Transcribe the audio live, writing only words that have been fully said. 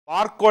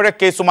ആർക്കോഴ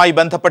കേസുമായി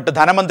ബന്ധപ്പെട്ട്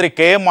ധനമന്ത്രി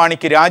കെ.എം.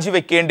 മാണിക്ക്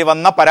രാജിവെക്കേണ്ടി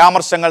വന്ന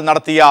പരാമർശങ്ങൾ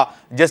നടത്തിയ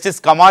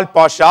ജസ്റ്റിസ് കമാൽ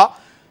പാഷ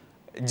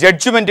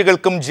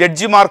ജഡ്ജ്മെന്റുകൾക്കും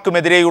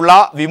ജഡ്ജിമാർക്കുമെതിരെയുള്ള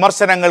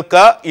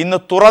വിമർശനങ്ങൾക്ക് ഇന്ന്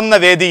തുറന്ന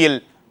വേദിയിൽ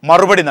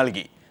മറുപടി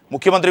നൽകി.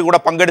 മുഖ്യമന്ത്രി കൂടെ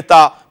പങ്കെടുത്ത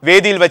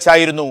വേദിയിൽ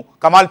വെച്ചായിരുന്നു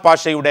കമാൽ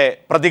പാഷയുടെ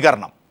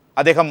പ്രതികരണം.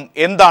 അദ്ദേഹം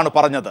എന്താണ്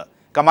പറഞ്ഞത്?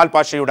 കമാൽ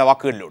പാഷയുടെ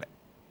വാക്കുകളിലൂടെ.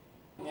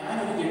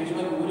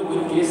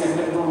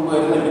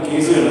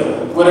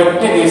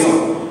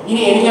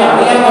 ഇനി എനിക്ക്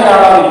അറിയാവുന്ന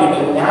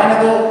ഒരാളായിരിക്കും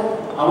ഞാനത്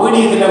അവോയ്ഡ്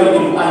ചെയ്തില്ല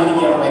ഒരിക്കലും.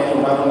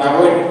 അതുകൊണ്ട്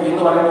അവോയ്ഡ്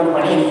എന്ന് പറയുന്ന ഒരു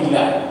പണി എനിക്കില്ല.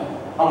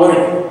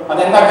 അവോയ്ഡ്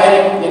അതെന്താ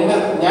കാര്യം? എന്റെ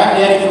ഞാൻ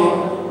വിചാരിക്കുന്നു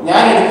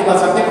ഞാൻ എടുക്കുന്ന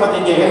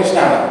സത്യപ്രതിജ്ഞയ്ക്ക്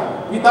എഗൻസ്റ്റാണ്.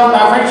 വിത്തൗട്ട്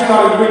അഫെക്ഷൻ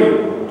ഓർ ഇൽവിൽ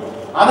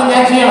അത്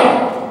ഞാൻ ചെയ്യണം.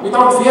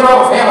 Without fear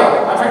or favour,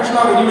 affection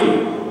or ഇൽവിൽ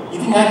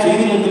ഇത് ഞാൻ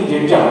ചെയ്തില്ലെങ്കിൽ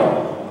ജഡ്ജാണ്.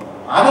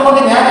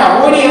 അതുകൊണ്ട് ഞാൻ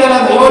അവോയ്ഡ് ചെയ്താൽ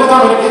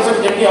നിയമവിരുദ്ധമാണ് ഒരു കേസ്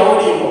ജഡ്ജി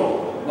അവോയ്ഡ് ചെയ്യുമ്പോൾ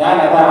ഞാൻ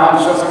അത് ആ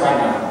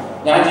വിശ്വാസക്കാരനാണ്.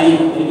 ഞാൻ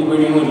ചെയ്യും, എനിക്ക്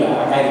പേടിയൊന്നുമില്ല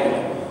ആ കാര്യത്തിൽ.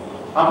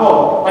 അപ്പോ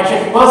പക്ഷെ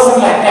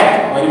പേഴ്സണൽ അറ്റാക്ക്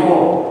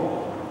വരുമ്പോൾ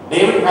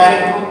David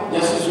പാരറ്റും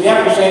justice V R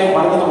Krishnan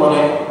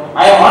പറഞ്ഞതുപോലെ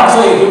I am also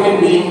A human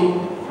being,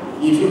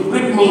 if you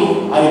പ്രിക്ക് me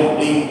I will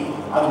bleed.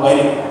 അത്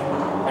വരും.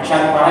 പക്ഷെ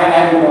അത്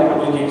പറയാനായില്ല.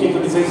 ഒരു ജഡ്ജി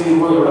ക്രിട്ടിസൈസ്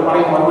ചെയ്യുമ്പോൾ ഇവിടെ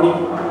പറയും മറുപടി.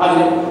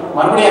 അതിന്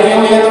മറുപടി അറിയാൻ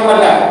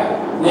വയ്യാത്തതല്ല.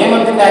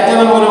 നിയമത്തിന്റെ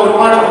അജ്ഞത പോലെ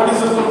ഒരുപാട്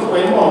ക്രിറ്റിസിസംസ്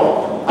വരുമ്പോൾ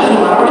അതിന്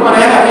മറുപടി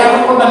പറയാൻ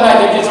അറിയാത്തതുകൊണ്ടല്ല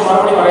ജഡ്ജസ്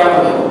മറുപടി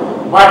പറയാത്തത്.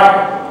 But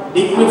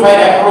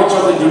dignified approach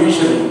of the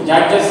judiciary,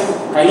 judges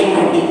കൈ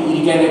നീട്ടി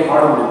ഇരിക്കാനേ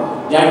പാടുള്ളൂ.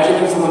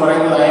 ജഡ്ജ്മെന്റ്സ് എന്ന്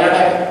പറയുന്നത്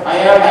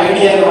അയാളുടെ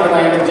ഐഡിയ എന്ന് പറയുന്നത്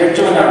അയാളുടെ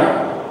ജഡ്ജ്മെന്റ് ആണ്.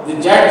 The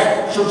judge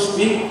should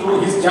speak through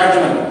his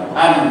judgement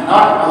and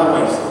not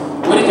otherwise.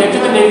 ഒരു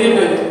ജഡ്ജ്മെന്റ്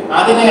എഴുതിയിട്ട്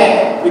അതിനെ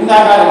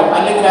പിന്താക്കാനോ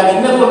അല്ലെങ്കിൽ അത്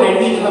ഇന്നതുകൊണ്ട്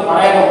എഴുതിയെന്ന്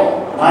പറയാനോ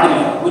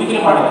പാടില്ല,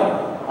 ഒരിക്കലും പാടില്ല.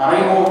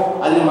 പറയുമ്പോൾ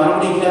അതിന്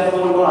മറുപടി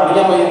ഇല്ലാത്തതുകൊണ്ടോ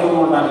അറിയാൻ വയ്യാത്തത്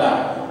കൊണ്ടല്ല.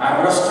 ആ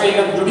റെസ്ട്രെയിൻ,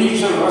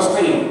 ജുഡീഷ്യൽ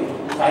റെസ്ട്രെയിൻ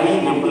കൈ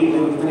കെട്ടിയിട്ട്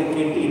ഇതിനെ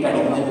കെട്ടിയിട്ട്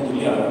അടിക്കുന്നതിന്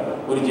തുല്യമാണ്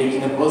ഒരു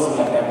ജഡ്ജിനെ പേഴ്സണൽ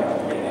അറ്റാക്ക്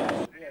നടത്തി കഴിഞ്ഞാൽ.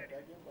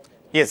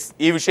 യെസ്,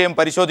 ഈ വിഷയം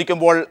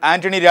പരിശോധിക്കുമ്പോൾ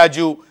Antony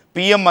Raju,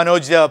 PM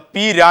Manoj, P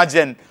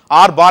Rajan,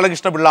 R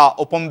Balakrishna Pillai,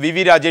 ഒപ്പം VV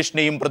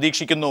രാജേഷിനെയും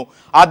പ്രതീക്ഷിക്കുന്നു.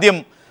 ആദ്യം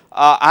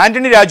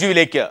ആന്റണി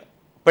രാജുവിലേക്ക്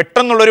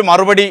പെട്ടെന്നുള്ളൊരു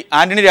മറുപടി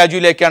ആന്റണി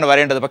രാജുവിലേക്കാണ്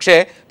വരേണ്ടത്. പക്ഷേ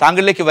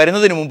താങ്കളിലേക്ക്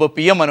വരുന്നതിന് മുമ്പ്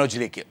PM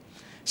മനോജിലേക്ക്.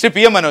 ശ്രീ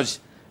PM മനോജ്,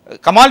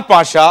 കമാൽ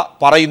പാഷ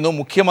പറയുന്നു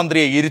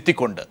മുഖ്യമന്ത്രിയെ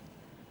ഇരുത്തിക്കൊണ്ട്.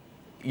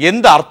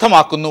 എന്ത്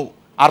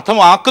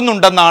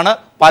അർത്ഥമാക്കുന്നുണ്ടെന്നാണ്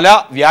പല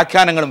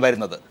വ്യാഖ്യാനങ്ങളും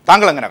വരുന്നത്.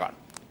 താങ്കൾ എങ്ങനെ കാണും?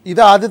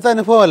 ഇത് ആദ്യത്തെ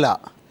അനുഭവമല്ല.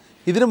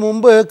 ഇതിനു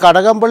മുമ്പ്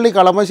കടകംപള്ളി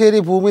കളമശ്ശേരി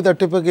ഭൂമി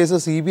തട്ടിപ്പ് കേസ്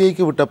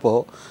CBIക്ക് വിട്ടപ്പോൾ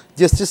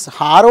ജസ്റ്റിസ്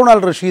ഹാറൂൺ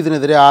അൽ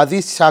റഷീദിനെതിരെ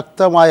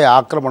അതിശക്തമായ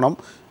ആക്രമണം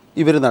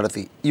ഇവർ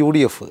നടത്തി,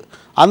 UDF.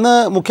 അന്ന്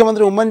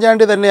മുഖ്യമന്ത്രി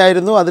ഉമ്മൻചാണ്ടി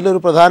തന്നെയായിരുന്നു അതിലൊരു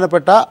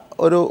പ്രധാനപ്പെട്ട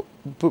ഒരു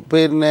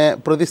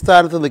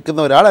പ്രതിസ്ഥാനത്ത് നിൽക്കുന്ന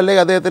ഒരാൾ,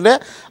 അല്ലെങ്കിൽ അദ്ദേഹത്തിൻ്റെ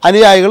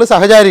അനുയായികൾ,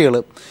 സഹചാരികൾ.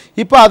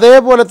 ഇപ്പോൾ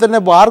അതേപോലെ തന്നെ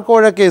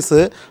ബാർക്കോഴ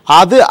കേസ്,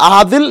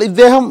 അതിൽ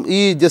ഇദ്ദേഹം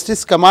ഈ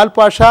ജസ്റ്റിസ് കമാൽ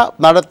പാഷ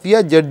നടത്തിയ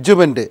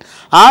ജഡ്ജ്മെൻറ്റ്,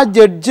 ആ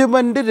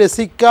ജഡ്ജ്മെൻറ്റ്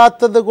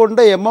രസിക്കാത്തത്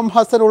കൊണ്ട് MM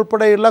ഹസൻ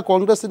ഉൾപ്പെടെയുള്ള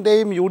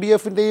കോൺഗ്രസിൻ്റെയും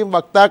UDFിൻ്റെയും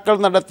വക്താക്കൾ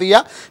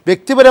നടത്തിയ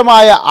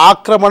വ്യക്തിപരമായ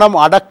ആക്രമണം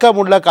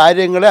അടക്കമുള്ള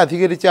കാര്യങ്ങളെ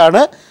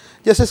അധികരിച്ചാണ്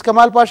ജസ്റ്റിസ്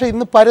കമാൽ പാഷ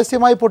ഇന്ന്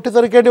പരസ്യമായി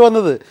പൊട്ടിത്തെറിക്കേണ്ടി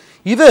വന്നത്.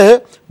 ഇത്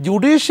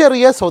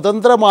ജുഡീഷ്യറിയെ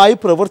സ്വതന്ത്രമായി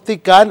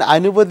പ്രവർത്തിക്കാൻ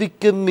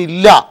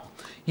അനുവദിക്കുന്നില്ല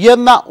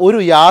എന്ന ഒരു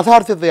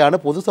യാഥാർത്ഥ്യത്തെയാണ്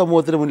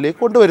പൊതുസമൂഹത്തിന് മുന്നിലേക്ക്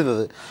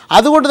കൊണ്ടുവരുന്നത്.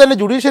 അതുകൊണ്ട് തന്നെ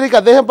ജുഡീഷ്യറിക്ക്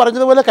അദ്ദേഹം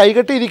പറഞ്ഞതുപോലെ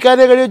കൈകെട്ടി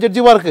ഇരിക്കാനേ കഴിയും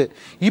ജഡ്ജിമാർക്ക്.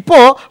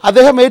 ഇപ്പോൾ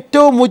അദ്ദേഹം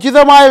ഏറ്റവും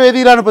ഉചിതമായ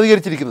വേദിയിലാണ്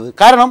പ്രതികരിച്ചിരിക്കുന്നത്.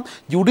 കാരണം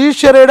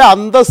ജുഡീഷ്യറിയുടെ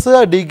അന്തസ്സ്,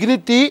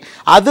 ഡിഗ്നിറ്റി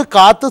അത്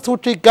കാത്തു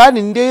സൂക്ഷിക്കാൻ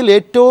ഇന്ത്യയിൽ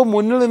ഏറ്റവും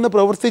മുന്നിൽ നിന്ന്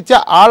പ്രവർത്തിച്ച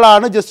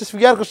ആളാണ് ജസ്റ്റിസ്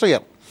വി ആർ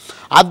കൃഷ്ണയ്യർ.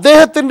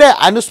 അദ്ദേഹത്തിൻ്റെ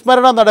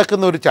അനുസ്മരണം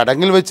നടക്കുന്ന ഒരു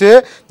ചടങ്ങിൽ വെച്ച്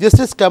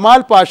ജസ്റ്റിസ്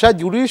കമാൽ പാഷ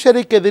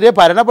ജുഡീഷ്യറിക്കെതിരെ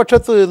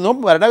ഭരണപക്ഷത്തു നിന്നും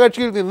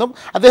ഭരണകക്ഷിയിൽ നിന്നും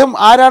അദ്ദേഹം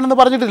ആരാണെന്ന്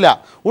പറഞ്ഞിട്ടില്ല.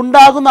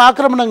 ഉണ്ടാകുന്ന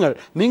ആക്രമണങ്ങൾ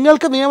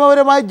നിങ്ങൾക്ക്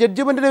നിയമപരമായി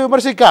ജഡ്ജ്മെൻറ്റിനെ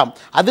വിമർശിക്കാം,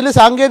 അതിൽ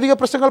സാങ്കേതിക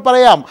പ്രശ്നങ്ങൾ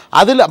പറയാം,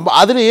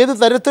 അതിന് ഏത്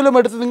തരത്തിലും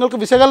എടുത്ത് നിങ്ങൾക്ക്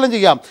വിശകലനം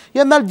ചെയ്യാം.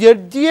 എന്നാൽ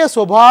ജഡ്ജിയെ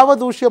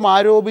സ്വഭാവദൂഷ്യം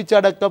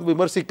ആരോപിച്ചടക്കം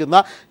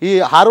വിമർശിക്കുന്ന ഈ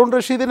ഹാറൂൺ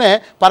റഷീദിനെ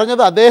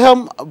പറഞ്ഞത് അദ്ദേഹം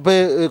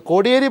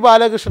കോടിയേരി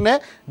ബാലകൃഷ്ണനെ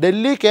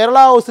ഡൽഹി കേരള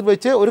ഹൗസിൽ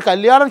വെച്ച് ഒരു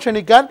കല്യാണം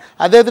ക്ഷണിക്കാൻ,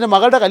 അദ്ദേഹത്തിൻ്റെ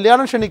മകളുടെ കല്യാണം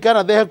ക്ഷണിക്കാൻ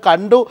അദ്ദേഹം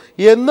കണ്ടു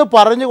എന്ന്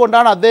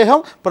പറഞ്ഞുകൊണ്ടാണ് അദ്ദേഹം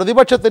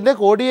പ്രതിപക്ഷത്തിൻ്റെ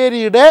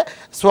കോടിയേരിയുടെ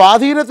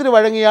സ്വാധീനത്തിന്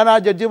വഴങ്ങിയാണ് ആ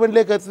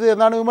ജഡ്ജ്മെൻറ്റിലേക്ക് എത്തിയത്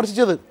എന്നാണ്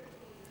വിമർശിച്ചത്.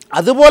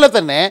 അതുപോലെ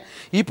തന്നെ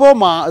ഇപ്പോൾ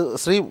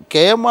ശ്രീ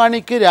K.M.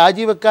 മാണിക്ക്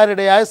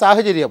രാജിവെക്കാനിടയായ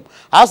സാഹചര്യം,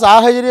 ആ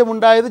സാഹചര്യം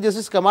ഉണ്ടായത്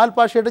ജസ്റ്റിസ് കമാൽ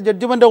പാഷയുടെ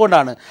ജഡ്ജ്മെൻറ്റ്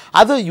കൊണ്ടാണ്.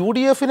 അത്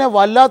UDFിനെ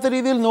വല്ലാത്ത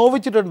രീതിയിൽ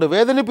നോവിച്ചിട്ടുണ്ട്,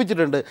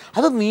 വേദനിപ്പിച്ചിട്ടുണ്ട്.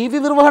 അത് നീതി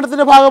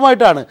നിർവഹണത്തിൻ്റെ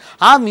ഭാഗമായിട്ടാണ്.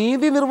 ആ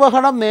നീതി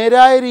നിർവഹണം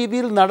നേരായ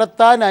രീതിയിൽ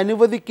നടത്താൻ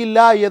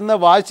അനുവദിക്കില്ല എന്ന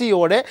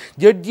വാശിയോടെ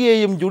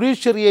ജഡ്ജിയെയും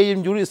ജുഡീഷ്യറിയെയും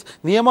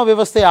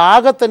നിയമവ്യവസ്ഥയെ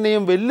ആകെ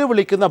തന്നെയും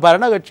വെല്ലുവിളിക്കുന്ന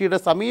ഭരണകക്ഷിയുടെ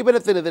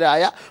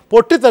സമീപനത്തിനെതിരായ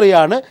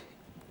പൊട്ടിത്തെറിയാണ്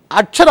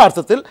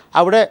അക്ഷരാർത്ഥത്തിൽ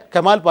അവിടെ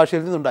കമാൽ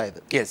പാഷയിൽ നിന്നുണ്ടായത്.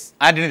 യെസ്,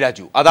 ആന്റണി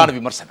രാജു, അതാണ്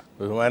വിമർശനം.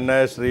 ബഹുമാന്യ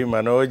ശ്രീ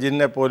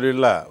മനോജിനെ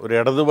പോലെയുള്ള ഒരു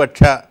ഇടതുപക്ഷ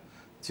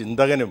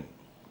ചിന്തകനും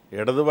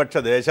ഇടതുപക്ഷ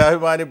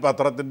ദേശാഭിമാനി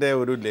പത്രത്തിൻ്റെ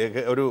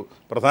ഒരു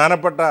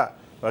പ്രധാനപ്പെട്ട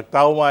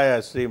വക്താവുമായ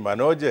ശ്രീ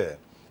മനോജ്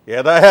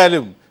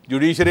ഏതായാലും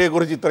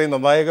ജുഡീഷ്യറിയെക്കുറിച്ച് ഇത്രയും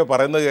നന്നായൊക്കെ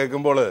പറയുന്നത്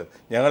കേൾക്കുമ്പോൾ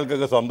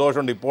ഞങ്ങൾക്കൊക്കെ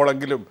സന്തോഷമുണ്ട്.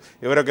 ഇപ്പോഴെങ്കിലും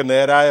ഇവരൊക്കെ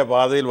നേരായ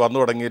പാതയിൽ വന്നു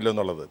തുടങ്ങിയില്ല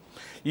എന്നുള്ളത്.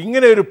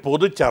 ഇങ്ങനെ ഒരു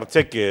പൊതു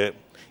ചർച്ചയ്ക്ക്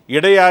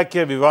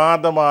ഇടയാക്കിയ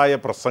വിവാദമായ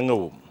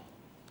പ്രസംഗവും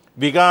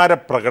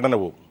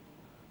വികാരപ്രകടനവും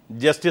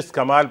ജസ്റ്റിസ്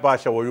കമാൽ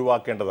പാഷ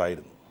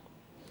ഒഴിവാക്കേണ്ടതായിരുന്നു.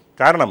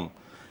 കാരണം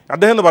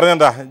അദ്ദേഹം എന്ന് പറഞ്ഞാൽ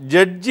എന്താ,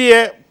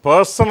 ജഡ്ജിയെ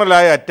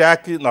പേഴ്സണലായി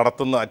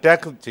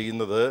അറ്റാക്ക്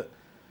ചെയ്യുന്നത്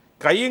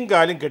കൈയും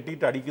കാലും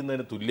കെട്ടിയിട്ട്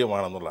അടിക്കുന്നതിന്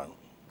തുല്യമാണെന്നുള്ളതാണ്.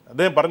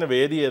 അദ്ദേഹം പറഞ്ഞ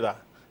വേദി ഏതാ?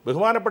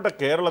 ബഹുമാനപ്പെട്ട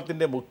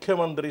കേരളത്തിൻ്റെ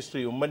മുഖ്യമന്ത്രി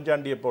ശ്രീ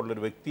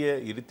ഉമ്മൻചാണ്ടിയെപ്പോലുള്ളൊരു വ്യക്തിയെ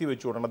ഇരുത്തി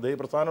വെച്ചുകൊണ്ടാണ് അദ്ദേഹം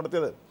പ്രസ്ഥാനം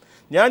നടത്തിയത്.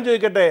 ഞാൻ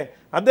ചോദിക്കട്ടെ,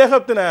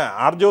 അദ്ദേഹത്തിന്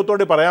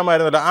ആർജവത്തോടെ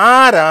പറയാമായിരുന്നല്ലോ,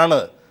 ആരാണ്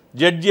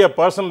ജഡ്ജിയെ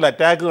പേഴ്സണൽ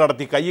അറ്റാക്ക്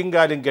നടത്തി കയ്യും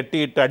കാലും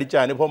കെട്ടിയിട്ട് അടിച്ച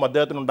അനുഭവം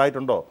അദ്ദേഹത്തിന്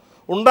ഉണ്ടായിട്ടുണ്ടോ?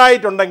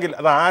 ഉണ്ടായിട്ടുണ്ടെങ്കിൽ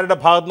അത് ആരുടെ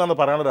ഭാഗത്തു നിന്നാണ്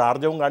പറയാനൊരു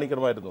ആർജവം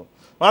കാണിക്കണമായിരുന്നു.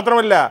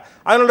 മാത്രമല്ല,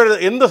 അതിനുള്ളൊരു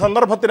എന്ത്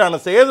സന്ദർഭത്തിലാണ്,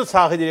 ഏത്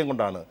സാഹചര്യം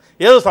കൊണ്ടാണ്,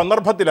 ഏത്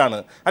സന്ദർഭത്തിലാണ്,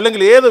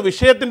 അല്ലെങ്കിൽ ഏത്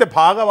വിഷയത്തിൻ്റെ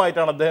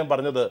ഭാഗമായിട്ടാണ് അദ്ദേഹം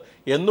പറഞ്ഞത്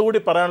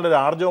എന്നുകൂടി പറയാനുള്ളൊരു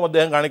ആർജവം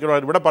അദ്ദേഹം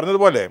കാണിക്കണമായിരുന്നു. ഇവിടെ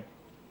പറഞ്ഞതുപോലെ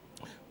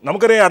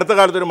നമുക്കറിയാം, അടുത്ത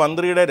കാലത്ത് ഒരു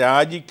മന്ത്രിയുടെ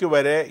രാജിക്ക്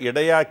വരെ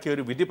ഇടയാക്കിയ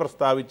ഒരു വിധി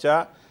പ്രസ്താവിച്ച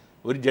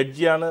ഒരു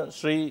ജഡ്ജിയാണ്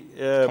ശ്രീ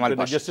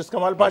ജസ്റ്റിസ്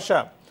കമാൽ പാഷ.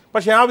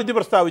 പക്ഷേ ആ വിധി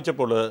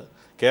പ്രസ്താവിച്ചപ്പോൾ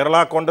കേരള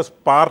കോൺഗ്രസ്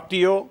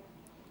പാർട്ടിയോ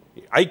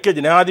ഐക്യ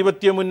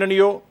ജനാധിപത്യ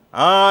മുന്നണിയോ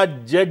ആ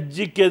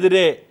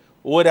ജഡ്ജിക്കെതിരെ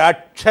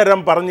ഒരക്ഷരം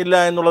പറഞ്ഞില്ല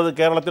എന്നുള്ളത്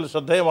കേരളത്തിൽ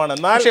ശ്രദ്ധേയമാണ്.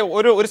 എന്നാൽ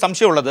ഒരു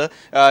സംശയമുള്ളത്,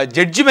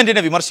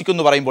 ജഡ്ജിമെന്റിനെ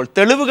വിമർശിക്കുന്നു പറയുമ്പോൾ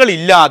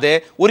തെളിവുകളില്ലാതെ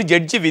ഒരു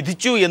ജഡ്ജി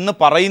വിധിച്ചു എന്ന്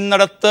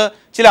പറയുന്നിടത്ത്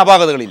ചില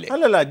അപാകതകളില്ലേ?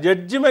 അല്ലല്ല,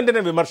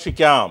 ജഡ്ജിമെന്റിനെ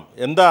വിമർശിക്കാം.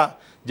 എന്താ,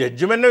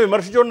 ജഡ്ജിമെന്റിനെ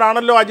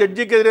വിമർശിച്ചുകൊണ്ടാണല്ലോ ആ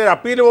ജഡ്ജിക്കെതിരെ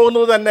അപ്പീൽ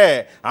പോകുന്നത് തന്നെ.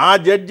 ആ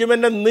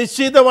ജഡ്ജിമെന്റിനെ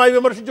നിശ്ചിതമായി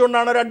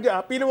വിമർശിച്ചുകൊണ്ടാണ് ഒരു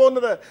അപ്പീൽ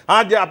പോകുന്നത്. ആ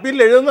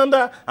അപ്പീലിൽ എഴുതുന്നത്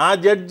എന്താ? ആ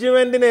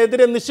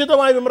ജഡ്ജിമെന്റിനെതിരെ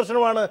നിശ്ചിതമായ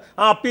വിമർശനമാണ്.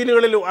 ആ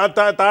അപ്പീലുകളിൽ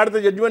താഴത്തെ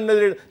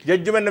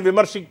ജഡ്ജിമെന്റിനെ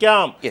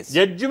വിമർശിക്കാം.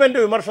 ജഡ്ജിമെന്റ്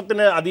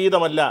വിമർശനത്തിന്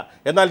അതീതമല്ല,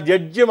 എന്നാൽ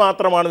ജഡ്ജി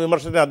മാത്രമാണ്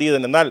വിമർശനത്തിന്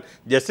അതീതൻ. എന്നാൽ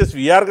ജസ്റ്റിസ്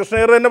VR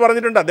കൃഷ്ണയ്യർ തന്നെ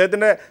പറഞ്ഞിട്ടുണ്ട്,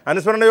 അദ്ദേഹത്തിന്റെ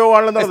അനുസ്മരണ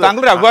യോഗമാണെന്ന്.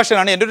 താങ്കളുടെ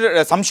അഭിഭാഷകനാണ്. എൻ്റെ ഒരു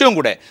സംശയം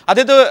കൂടെ,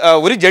 അതായത്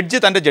ഒരു ജഡ്ജി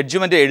തന്റെ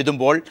ജഡ്ജിമെന്റ്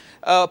എഴുതുമ്പോൾ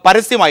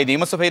പരസ്യമായി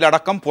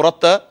നിയമസഭയിലടക്കം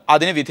പുറത്ത്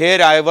അതിന്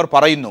വിധേയരായവർ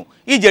പറയുന്നു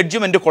ഈ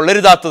ജഡ്ജിമെന്റ്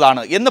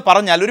കൊള്ളരുതാത്തതാണ് എന്ന്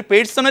പറഞ്ഞാൽ ഒരു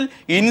പേഴ്സണൽ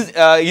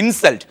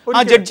ഇൻസൾട്ട്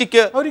ആ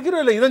ജഡ്ജിക്ക്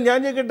ഒരിക്കലുമല്ല. ഇത് ഞാൻ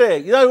ചോദിക്കട്ടെ,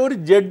 ഇതാ ഒരു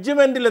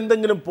ജഡ്ജിമെന്റിൽ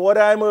എന്തെങ്കിലും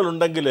പോരായ്മകൾ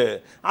ഉണ്ടെങ്കിൽ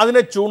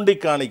അതിനെ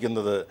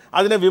ചൂണ്ടിക്കാണിക്കുന്നത്,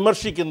 അതിനെ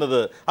വിമർശിക്കുന്നത്,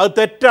 അത്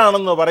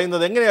തെറ്റാണെന്ന്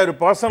പറയുന്നത് എങ്ങനെയാണ് ഒരു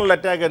പേഴ്സണൽ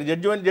അറ്റാക്ക്?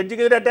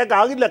 ജഡ്ജിക്കെതിരെ അറ്റാക്ക്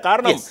ആകില്ല.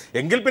 കാരണം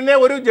എങ്കിൽ പിന്നെ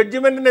ഒരു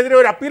ജഡ്ജിമെന്റിനെതിരെ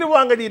ഒരു അപ്പീൽ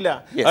പോകാൻ കഴിയില്ല.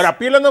 ഒരു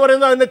അപ്പീൽ എന്ന്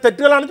പറയുന്നത് അതിന്റെ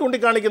തെറ്റുകളാണ്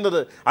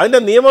ചൂണ്ടിക്കാണിക്കുന്നത്,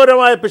 അതിന്റെ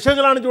നിയമപരമായ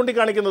പിശകുകളാണ്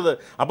ചൂണ്ടിക്കാണിക്കുന്നത്.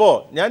 അപ്പോൾ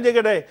ഞാൻ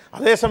ചോദിക്കട്ടെ,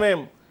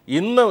 അതേസമയം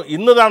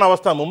ഇന്നതാണ്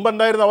അവസ്ഥ. മുമ്പ്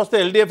എന്തായിരുന്ന അവസ്ഥ?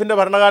 LDFന്റെ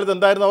ഭരണകാലത്ത്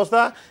എന്തായിരുന്ന അവസ്ഥ?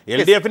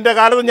 LDFന്റെ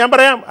കാലത്ത് ഞാൻ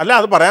പറയാം, അല്ല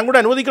അത് പറയാൻ കൂടെ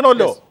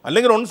അനുവദിക്കണമല്ലോ,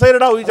 അല്ലെങ്കിൽ ഓൺ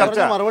സൈഡ് ആവും ഈ ചർച്ച.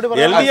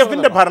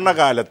 LDFന്റെ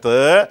ഭരണകാലത്ത്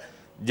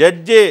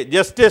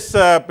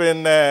ജസ്റ്റിസ്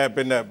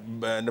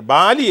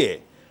ബാലിയെ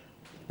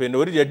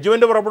ഒരു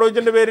ജഡ്ജ്മെന്റ്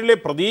പുറപ്പെടുവിച്ചതിന്റെ പേരിൽ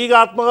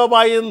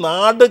പ്രതീകാത്മകമായി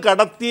നാട്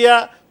കടത്തിയ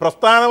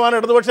പ്രസ്ഥാനമാണ്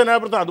ഇടതുപക്ഷ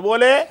ജനാധിപത്യം.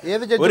 അതുപോലെ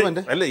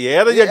അല്ല,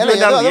 ഏത്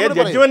ജഡ്ജ്മെന്റാണ്, ഏത്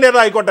ജഡ്ജ്മെന്റ് ഏതോ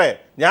ആയിക്കോട്ടെ,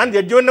 ഞാൻ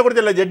ജഡ്ജ്മെന്റിനെ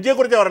കുറിച്ചല്ല ജഡ്ജിയെ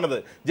കുറിച്ചാണ് പറഞ്ഞത്.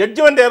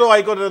 ജഡ്ജ്മെന്റ് ഏതോ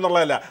ആയിക്കോട്ടെ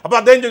എന്നുള്ളതല്ല. അപ്പോൾ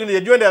അദ്ദേഹം ചോദിക്കുന്നത്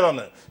ജഡ്ജ്മെന്റ്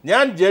ഏതാന്ന്.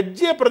 ഞാൻ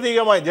ജഡ്ജിയെ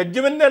പ്രതീകമായി,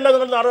 ജഡ്ജ്മെന്റിനെ അല്ല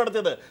നിങ്ങൾ നാട്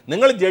കടത്തിയത്,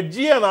 നിങ്ങൾ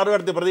ജഡ്ജിയെ നാട്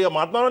കടത്തിയ പ്രതീകം.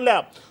 മാത്രമല്ല,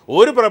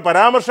 ഒരു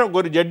പരാമർശം,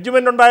 ഒരു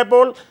ജഡ്ജ്മെന്റ്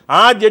ഉണ്ടായപ്പോൾ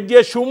ആ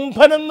ജഡ്ജിയെ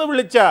ശുംഭനെന്ന്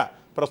വിളിച്ച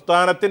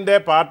പ്രസ്ഥാനത്തിന്റെ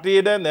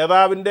പാർട്ടിയുടെ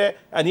നേതാവിന്റെ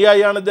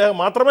അനുയായിയാണ് ഇദ്ദേഹം.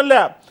 മാത്രമല്ല,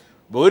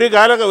 ഒരു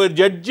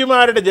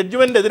ജഡ്ജിമാരുടെ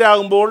ജഡ്ജ്മെന്റ്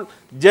എതിരാകുമ്പോൾ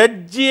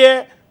ജഡ്ജിയെ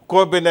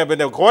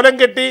കോലം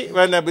കെട്ടി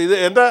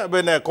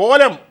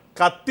കോലം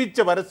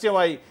കത്തിച്ച്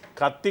പരസ്യമായി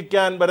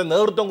കത്തിക്കാൻ വരെ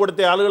നേതൃത്വം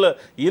കൊടുത്ത ആളുകൾ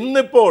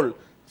ഇന്നിപ്പോൾ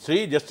ശ്രീ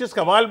ജസ്റ്റിസ്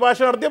കമാൽ പാഷ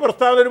നടത്തിയ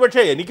പ്രസ്താവന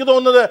ഒരുപക്ഷെ എനിക്ക്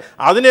തോന്നുന്നത്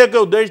അതിനെയൊക്കെ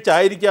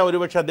ഉദ്ദേശിച്ചായിരിക്കാം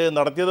ഒരുപക്ഷെ അദ്ദേഹം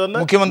നടത്തിയതെന്ന്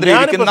മുഖ്യമന്ത്രി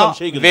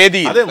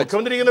അതെ,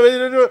 മുഖ്യമന്ത്രി ഇരിക്കുന്ന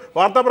വേദിയിൽ ഒരു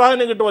വാർത്താ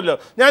പ്രാധാന്യം കിട്ടുമല്ലോ.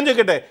 ഞാൻ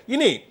ചോദിക്കട്ടെ,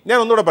 ഇനി ഞാൻ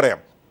ഒന്നുകൂടെ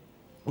പറയാം,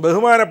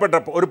 ബഹുമാനപ്പെട്ട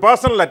ഒരു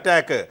പേഴ്സണൽ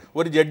അറ്റാക്ക്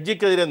ഒരു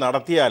ജഡ്ജിക്കെതിരെ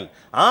നടത്തിയാൽ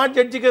ആ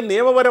ജഡ്ജിക്ക്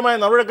നിയമപരമായ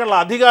നടപടിയെടുക്കാനുള്ള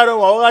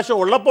അധികാരവും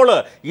അവകാശവും ഉള്ളപ്പോൾ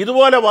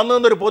ഇതുപോലെ വന്നു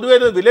നിന്നൊരു പൊതുവെ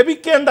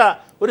വിലപിക്കേണ്ട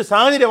ഒരു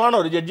സാഹചര്യമാണോ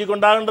ഒരു ജഡ്ജിക്ക്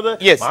ഉണ്ടാകേണ്ടത്?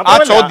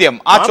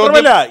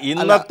 മാത്രമല്ല,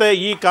 ഇന്നത്തെ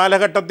ഈ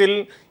കാലഘട്ടത്തിൽ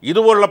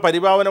ഇതുപോലുള്ള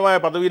പരിപാവനമായ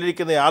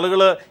പദവിയിലിരിക്കുന്ന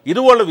ആളുകൾ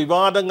ഇതുപോലുള്ള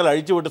വിവാദങ്ങൾ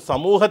അഴിച്ചുവിട്ട്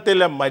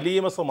സമൂഹത്തിലെ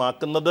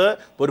മലീമസമാക്കുന്നത്,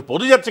 ഒരു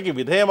പൊതുചർച്ചയ്ക്ക്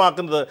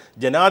വിധേയമാക്കുന്നത്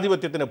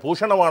ജനാധിപത്യത്തിന്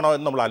ഭൂഷണമാണോ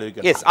എന്ന് നമ്മൾ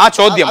ആലോചിക്കണം.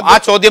 ആ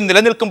ചോദ്യം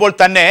നിലനിൽക്കുമ്പോൾ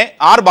തന്നെ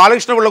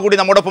ബാലകൃഷ്ണപിള്ള കൂടി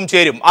നമ്മോടൊപ്പം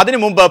ചേരും. അതിനു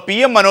മുമ്പ്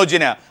PM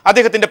മനോജിന്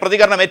അദ്ദേഹത്തിന്റെ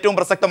പ്രതികരണം ഏറ്റവും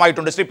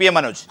പ്രസക്തമായിട്ടുണ്ട്. ശ്രീ PM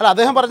മനോജ്. അല്ല,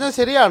 അദ്ദേഹം പറഞ്ഞത്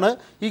ശരിയാണ്.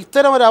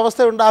 ഇത്തരം ഒരു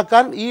അവസ്ഥ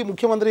ഉണ്ടാക്കാൻ ഈ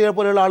മുഖ്യമന്ത്രിയെ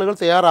പോലെയുള്ള ആളുകൾ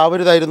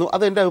തയ്യാറാവരുതായിരുന്നു.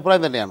 അത് എൻ്റെ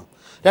അഭിപ്രായം തന്നെയാണ്.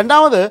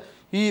 രണ്ടാമത്,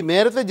 ഈ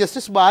നേരത്തെ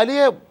ജസ്റ്റിസ്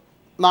ബാലിയെ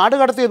നാട്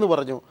കടത്തിയെന്ന്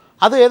പറഞ്ഞു,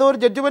 അത് ഏതോ ഒരു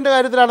ജഡ്ജ്മെൻ്റ്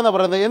കാര്യത്തിലാണെന്ന്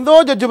പറയുന്നത്. എന്തോ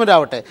ജഡ്ജ്മെൻ്റ്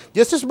ആവട്ടെ,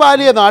 ജസ്റ്റിസ്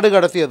ബാലിയെ നാട്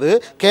കടത്തിയത്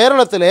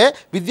കേരളത്തിലെ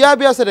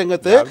വിദ്യാഭ്യാസ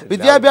രംഗത്ത്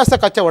വിദ്യാഭ്യാസ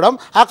കച്ചവടം,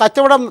 ആ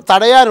കച്ചവടം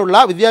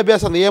തടയാനുള്ള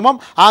വിദ്യാഭ്യാസ നിയമം,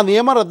 ആ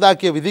നിയമം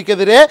റദ്ദാക്കിയ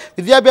വിധിക്കെതിരെ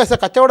വിദ്യാഭ്യാസ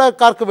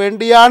കച്ചവടക്കാർക്ക്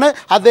വേണ്ടിയാണ്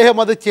അദ്ദേഹം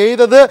അത്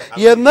ചെയ്തത്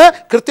എന്ന്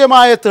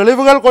കൃത്യമായ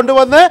തെളിവുകൾ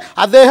കൊണ്ടുവന്ന്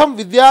അദ്ദേഹം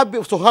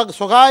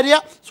സ്വകാര്യ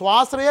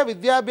സ്വാശ്രയ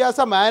വിദ്യാഭ്യാസ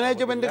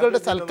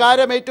മാനേജ്മെൻറ്റുകളുടെ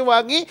സൽക്കാരം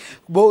ഏറ്റുവാങ്ങി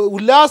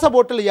ഉല്ലാസ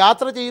ബോട്ടിൽ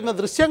യാത്ര ചെയ്യുന്ന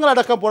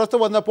ദൃശ്യങ്ങളടക്കം പുറത്തു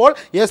വന്നപ്പോൾ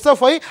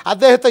SFI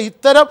അദ്ദേഹത്തെ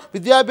ഇത്തരം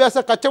വിദ്യാഭ്യാസ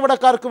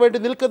കച്ചവടക്കാർക്ക് വേണ്ടി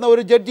നിൽക്കുന്ന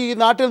ഒരു ജഡ്ജി ഈ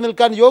നാട്ടിൽ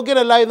നിൽക്കാൻ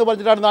യോഗ്യനല്ല എന്ന്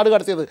പറഞ്ഞിട്ടാണ് നാട്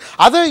കടത്തിയത്.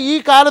 അത് ഈ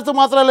കാലത്ത്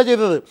മാത്രമല്ല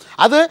ചെയ്തത്,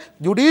 അത്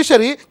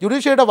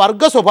ജുഡീഷ്യറിയുടെ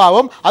വർഗ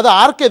സ്വഭാവം, അത്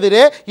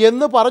ആർക്കെതിരെ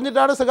എന്ന്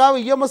പറഞ്ഞിട്ടാണ് സഖാവ്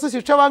EMS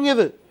ശിക്ഷ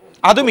വാങ്ങിയത്.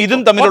 അതും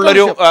ഇതും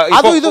തമ്മിലുള്ളൊരു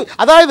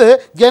അതായത്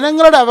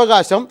ജനങ്ങളുടെ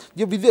അവകാശം,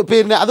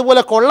 പിന്നെ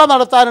അതുപോലെ കൊള്ള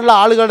നടത്താനുള്ള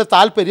ആളുകളുടെ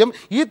താല്പര്യം,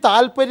 ഈ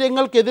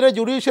താല്പര്യങ്ങൾക്കെതിരെ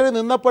ജുഡീഷ്യറി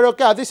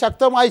നിന്നപ്പോഴൊക്കെ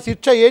അതിശക്തമായി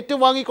ശിക്ഷ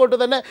ഏറ്റുവാങ്ങിക്കൊണ്ട്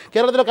തന്നെ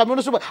കേരളത്തിലെ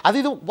കമ്മ്യൂണിസ്റ്റ്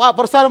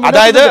പ്രസ്ഥാനം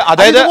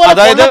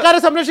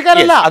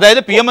സംരക്ഷിക്കാനല്ല.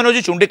 അതായത് പി എം മനോജ്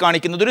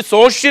ചൂണ്ടിക്കാണിക്കുന്നത് ഒരു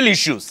സോഷ്യൽ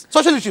ഇഷ്യൂസ്,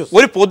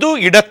 ഒരു പൊതു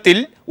ഇടത്തിൽ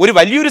ഒരു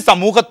വലിയൊരു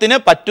സമൂഹത്തിന്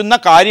പറ്റുന്ന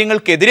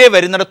കാര്യങ്ങൾക്കെതിരെ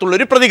വരുന്നിടത്തുള്ള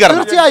ഒരു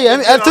പ്രതികരണം.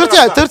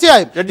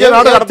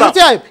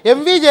 തീർച്ചയായും എം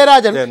വി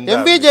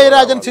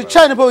ജയരാജൻ ശിക്ഷ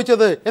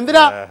അനുഭവിച്ചത്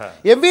എന്തിനാ?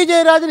 എം വി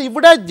ജയരാജൻ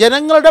ഇവിടെ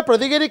ജനങ്ങളുടെ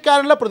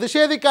പ്രതികരിക്കാനുള്ള,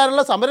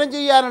 പ്രതിഷേധിക്കാനുള്ള, സമരം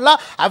ചെയ്യാനുള്ള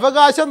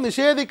അവകാശം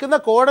നിഷേധിക്കുന്ന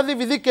കോടതി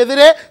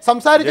വിധിക്കെതിരെ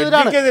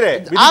സംസാരിച്ചതിനാണ്.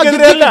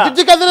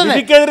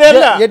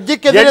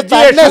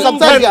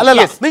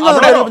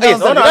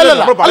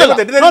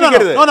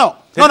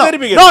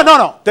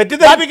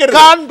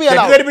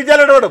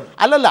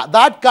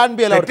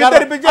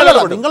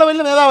 നിങ്ങൾ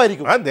വലിയ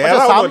നേതാവായിരിക്കും,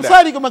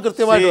 സംസാരിക്കുമ്പോൾ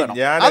കൃത്യമായിട്ട്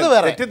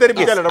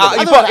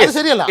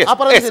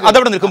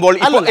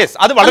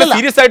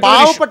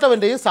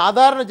പാവപ്പെട്ടവന്റെയും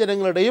സാധാരണ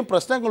ജനങ്ങളുടെയും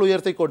പ്രശ്നങ്ങൾ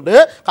ഉയർത്തിക്കൊണ്ട്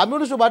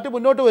കമ്മ്യൂണിസ്റ്റ് പാർട്ടി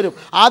മുന്നോട്ട് വരും.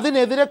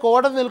 അതിനെതിരെ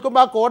കോടതി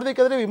നിൽക്കുമ്പോൾ ആ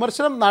കോടതിക്കെതിരെ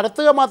വിമർശനം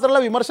നടത്തുക മാത്രമല്ല,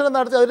 വിമർശനം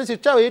നടത്തി അതിന്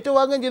ശിക്ഷ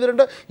ഏറ്റുവാങ്ങുകയും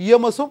ചെയ്തിട്ടുണ്ട്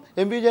EMS-ഉം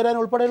എം വി ജയരാജൻ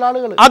ഉൾപ്പെടെയുള്ള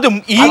ആളുകൾ.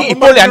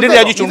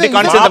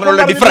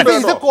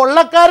 ഇത്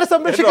കൊള്ളക്കാരെ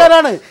സംരക്ഷിക്കാനാണ്.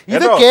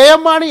 ഇത്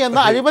KM മാണി എന്ന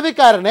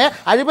അഴിമതിക്കാരനെ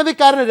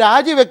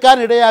രാജിവെക്കാൻ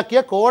ഇടയാക്കിയ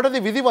കോടതി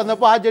വിധി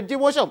വന്നപ്പോൾ ആ ജഡ്ജി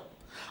മോശം.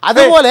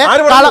 അതുപോലെ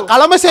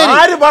കളമശ്ശേരി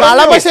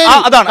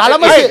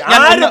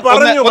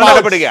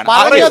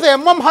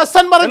MM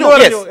ഹസൻ പറഞ്ഞു.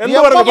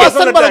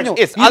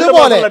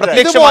 ഇതുപോലെ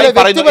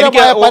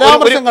വ്യക്തിപരമായ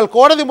പരാമർശങ്ങൾ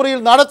കോടതി മുറിയിൽ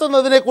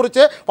നടത്തുന്നതിനെ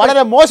കുറിച്ച്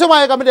വളരെ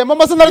മോശമായ കമന്റ് MM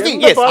ഹസൻ നടത്തി.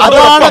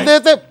 അതാണ്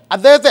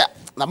അദ്ദേഹത്തെ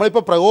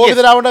നമ്മളിപ്പോ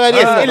പ്രകോപിതരാവേണ്ട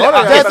കാര്യമില്ല.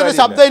 അദ്ദേഹത്തിന്റെ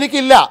ശബ്ദം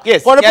എനിക്കില്ല,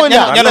 കുഴപ്പമില്ല.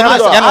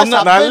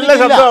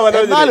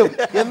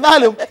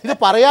 എന്നാലും ഇത്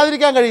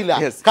പറയാതിരിക്കാൻ കഴിയില്ല.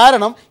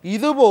 കാരണം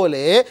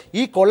ഇതുപോലെ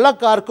ഈ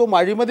കൊള്ളക്കാർക്കും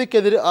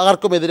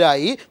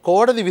അഴിമതിക്കാർക്കുമെതിരായി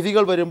കോടതി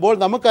വിധികൾ വരുമ്പോൾ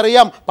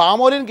നമുക്കറിയാം,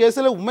 പാമോലിൻ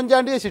കേസിൽ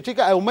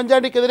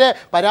ഉമ്മൻചാണ്ടിക്കെതിരെ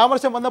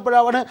പരാമർശം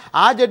വന്നപ്പോഴാണ്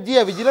ആ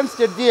ജഡ്ജിയെ, വിജിലൻസ്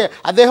ജഡ്ജിയെ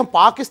അദ്ദേഹം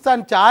പാകിസ്ഥാൻ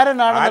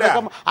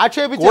ചാരനാണെന്നടക്കം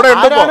ആക്ഷേപിച്ചത്.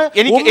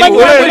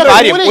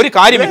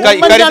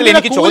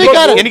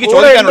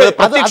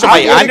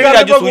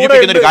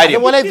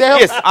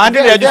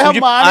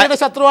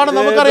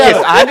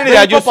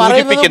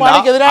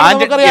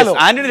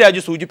 ആന്റണി രാജു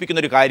സൂചിപ്പിക്കുന്ന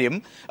ഒരു കാര്യം,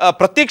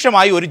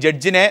 പ്രത്യക്ഷമായി ഒരു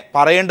ജഡ്ജിനെ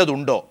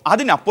പറയേണ്ടതുണ്ടോ,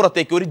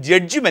 അതിനപ്പുറത്തേക്ക് ഒരു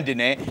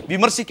ജഡ്ജ്മെന്റിനെ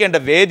വിമർശിക്കേണ്ട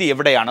വേദി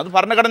എവിടെയാണ്? അത്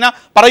ഭരണഘടന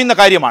പറയുന്ന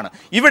കാര്യമാണ്.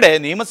 ഇവിടെ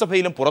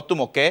നിയമസഭയിലും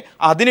പുറത്തുമൊക്കെ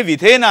അതിന്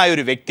വിധേയനായ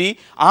ഒരു വ്യക്തി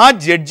ആ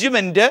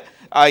ജഡ്ജ്മെന്റ്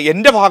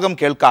എൻ്റെ ഭാഗം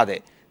കേൾക്കാതെ,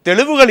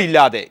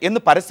 തെളിവുകളില്ലാതെ എന്ന്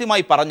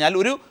പരസ്യമായി പറഞ്ഞാൽ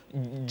ഒരു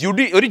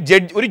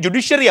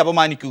ജുഡീഷ്യറി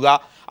അപമാനിക്കുക,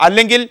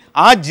 അല്ലെങ്കിൽ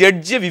ആ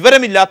ജഡ്ജ്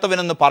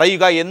വിവരമില്ലാത്തവനെന്ന്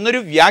പറയുക എന്നൊരു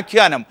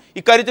വ്യാഖ്യാനം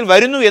ഇക്കാര്യത്തിൽ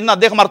വരുന്നു എന്ന്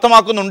അദ്ദേഹം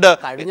അർത്ഥമാക്കുന്നുണ്ട്.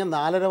 കഴിഞ്ഞ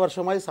 4.5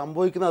 വർഷമായി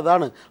സംഭവിക്കുന്ന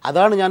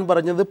അതാണ് ഞാൻ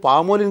പറഞ്ഞത്.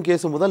 പാമോലിൻ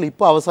കേസ് മുതൽ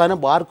ഇപ്പോൾ അവസാനം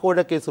ബാർക്കോഴ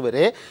കേസ്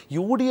വരെ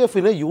യു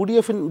ഡി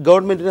എഫ്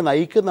ഗവൺമെന്റിനെ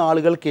നയിക്കുന്ന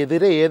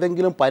ആളുകൾക്കെതിരെ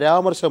ഏതെങ്കിലും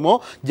പരാമർശമോ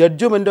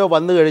ജഡ്ജ്മെന്റോ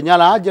വന്നു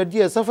കഴിഞ്ഞാൽ ആ ജഡ്ജി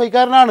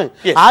SFI-കാരനാണ്,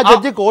 ആ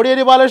ജഡ്ജി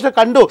കോടിയേരി ബാലകൃഷ്ണൻ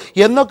കണ്ടു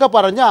എന്നൊക്കെ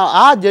പറഞ്ഞ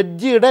ആ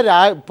ജഡ്ജിയുടെ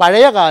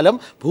പഴയകാലം,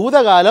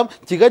 ഭൂതകാലം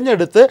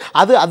ചികഞ്ഞെടുത്ത്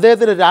അത്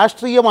അദ്ദേഹത്തിന്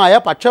രാഷ്ട്രീയമായ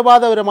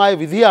പക്ഷപാതപരമായ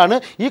വിധിയാണ്,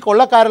 ഈ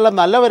കൊള്ളക്കാരെല്ലാം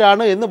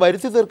നല്ലവരാണ് എന്ന്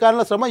വരുത്തി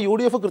തീർക്കാനുള്ള ശ്രമം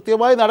UDF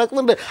കൃത്യമായി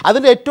നടക്കുന്നുണ്ട്.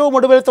 അതിന്റെ ഏറ്റവും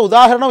ഒടുവിലത്തെ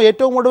ഉദാഹരണം,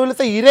 ഏറ്റവും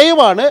ഒടുവിലത്തെ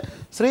ഇരയുമാണ്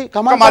ശ്രീ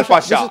കമാൽ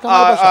പാഷ.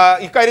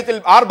 ഇക്കാര്യത്തിൽ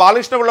ആർ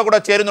ബാലകൃഷ്ണപിള്ള കൂടെ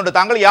ചേരുന്നുണ്ട്.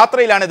 താങ്കൾ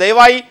യാത്രയിലാണ്,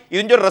 ദയവായി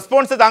ഇതിന്റെ ഒരു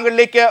റെസ്പോൺസ്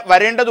താങ്കളിലേക്ക്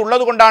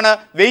വരേണ്ടതുള്ളത് കൊണ്ടാണ്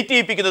വെയിറ്റ്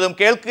ചെയ്യിപ്പിക്കുന്നതും.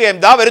 കേൾക്കുകയും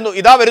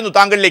ഇതാ വരുന്നു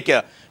താങ്കളിലേക്ക്.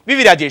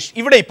 വി രാജേഷ്,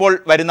 ഇവിടെ ഇപ്പോൾ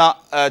വരുന്ന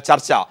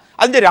ചർച്ച,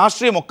 അതിന്റെ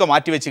രാഷ്ട്രീയമൊക്കെ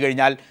മാറ്റിവെച്ച്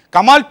കഴിഞ്ഞാൽ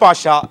കമാൽ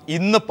പാഷ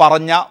ഇന്ന്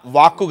പറഞ്ഞ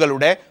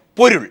വാക്കുകളുടെ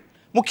പൊരുൾ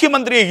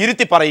മുഖ്യമന്ത്രിയെ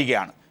ഇരുത്തി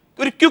പറയുകയാണ്.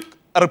 ഒരു ക്വിക്ക്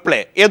റിപ്ലൈ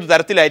ഏതു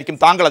തരത്തിലായിരിക്കും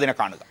താങ്കൾ അതിനെ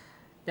കാണുക?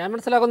 ഞാൻ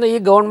മനസ്സിലാക്കുന്ന ഈ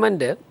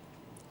ഗവൺമെൻറ്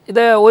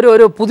ഇത്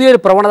ഒരു പുതിയൊരു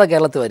പ്രവണത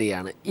കേരളത്തിൽ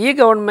വരികയാണ്. ഈ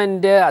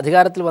ഗവൺമെൻറ്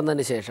അധികാരത്തിൽ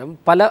വന്നതിന് ശേഷം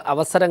പല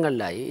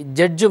അവസരങ്ങളിലായി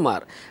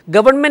ജഡ്ജിമാർ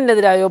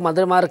ഗവൺമെൻറ്റിനെതിരായോ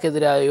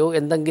മന്ത്രിമാർക്കെതിരായോ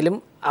എന്തെങ്കിലും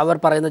അവർ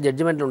പറയുന്ന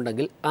ജഡ്ജ്മെൻ്റ്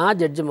ഉണ്ടെങ്കിൽ ആ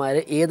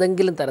ജഡ്ജിമാരെ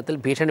ഏതെങ്കിലും തരത്തിൽ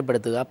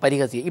ഭീഷണിപ്പെടുത്തുക,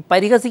 പരിഹസിക്കുക. ഈ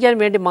പരിഹസിക്കാൻ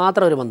വേണ്ടി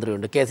മാത്രം ഒരു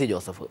മന്ത്രിയുണ്ട്, KC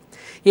ജോസഫ്.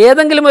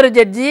 ഏതെങ്കിലും ഒരു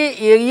ജഡ്ജി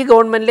ഈ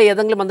ഗവൺമെൻറ്റിലെ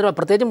ഏതെങ്കിലും മന്ത്രിമാർ,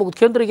 പ്രത്യേകിച്ച്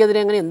മുഖ്യമന്ത്രിക്കെതിരെ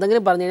അങ്ങനെ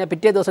എന്തെങ്കിലും പറഞ്ഞു കഴിഞ്ഞാൽ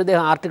പിറ്റേ ദിവസം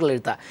ഇദ്ദേഹം ആർട്ടിക്കിൾ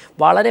എഴുതുക,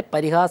 വളരെ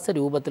പരിഹാസ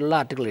രൂപത്തിലുള്ള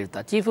ആർട്ടിക്കിൾ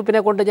എഴുതുക. ചീഫ്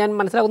വിപ്പിനെ കൊണ്ട് ഞാൻ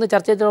മനസ്സിലാക്കുന്ന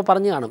ചർച്ച ചെയ്തപ്പോൾ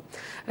പറഞ്ഞു കാണും,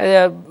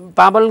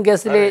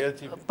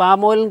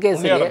 പാമോലിൻ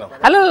കേസിൽ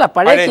അല്ലല്ല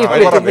പഴയ ചീഫ്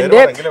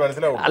വിപ്പിൻ്റെ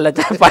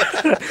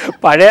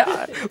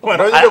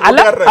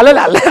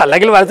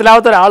അല്ലെങ്കിൽ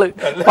മനസ്സിലാവാത്ത ഒരാൾ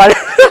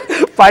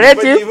പഴയ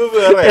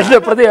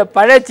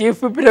ചീഫ്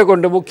വിപ്പിനെ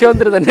കൊണ്ട്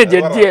മുഖ്യമന്ത്രി തന്നെ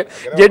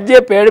ജഡ്ജിയെ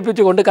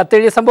പേടിപ്പിച്ചുകൊണ്ട്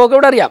കത്തെഴുതിയ സംഭവമൊക്കെ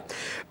ഇവിടെ അറിയാം.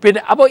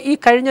 പിന്നെ അപ്പോൾ ഈ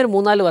കഴിഞ്ഞൊരു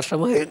 3-4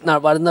 വർഷമായി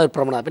വരുന്ന ഒരു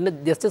പ്രവണത. പിന്നെ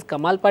ജസ്റ്റിസ്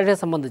കമാൽ പാഷയെ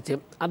സംബന്ധിച്ച്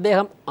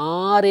അദ്ദേഹം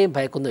ആരെയും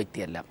ഭയക്കുന്ന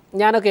വ്യക്തിയല്ല.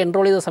 ഞാനൊക്കെ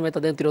എൻറോൾ ചെയ്ത സമയത്ത്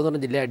അദ്ദേഹം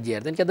തിരുവനന്തപുരം ജില്ലാ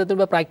ജഡ്ജിയായിരുന്നു. എനിക്ക്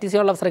അദ്ദേഹത്തിന് പ്രാക്ടീസ്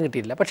ചെയ്യാനുള്ള അവസരം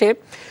കിട്ടിയില്ല. പക്ഷേ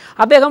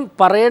അദ്ദേഹം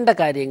പറയേണ്ട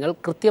കാര്യങ്ങൾ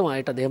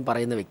കൃത്യമായിട്ട് അദ്ദേഹം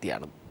പറയുന്ന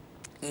വ്യക്തിയാണ്.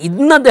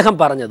 ഇന്ന് അദ്ദേഹം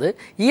പറഞ്ഞത്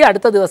ഈ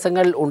അടുത്ത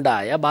ദിവസങ്ങളിൽ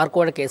ഉണ്ടായ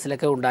ബാർക്കോഴ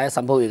കേസിലൊക്കെ ഉണ്ടായ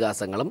സംഭവ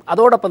വികാസങ്ങളും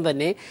അതോടൊപ്പം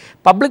തന്നെ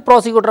പബ്ലിക്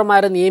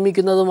പ്രോസിക്യൂട്ടർമാരെ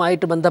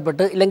നിയമിക്കുന്നതുമായിട്ട്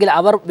ബന്ധപ്പെട്ട് ഇല്ലെങ്കിൽ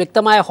അവർ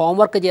വ്യക്തമായ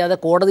ഹോംവർക്ക് ചെയ്യാതെ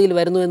കോടതിയിൽ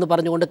വരുന്നു എന്ന്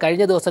പറഞ്ഞുകൊണ്ട്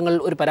കഴിഞ്ഞ ദിവസങ്ങളിൽ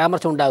ഒരു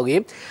പരാമർശം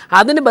ഉണ്ടാവുകയും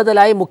അതിന്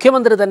ബദലായി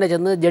മുഖ്യമന്ത്രി തന്നെ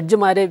ചെന്ന്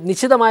ജഡ്ജിമാരെ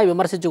നിശിതമായി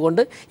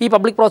വിമർശിച്ചുകൊണ്ട് ഈ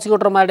പബ്ലിക്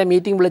പ്രോസിക്യൂട്ടർമാരുടെ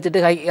മീറ്റിംഗ് വിളിച്ചിട്ട്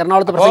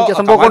എറണാകുളത്ത് പ്രസംഗിച്ച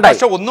സംഭവം ഉണ്ടായി.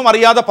 ഒന്നും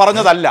അറിയാതെ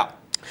പറഞ്ഞതല്ല.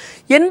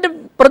 എൻ്റെ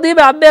പ്രതിഭ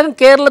അദ്ദേഹം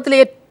കേരളത്തിലെ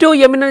ഏറ്റവും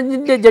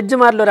എമിനന്റ്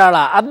ജഡ്ജിമാരിൽ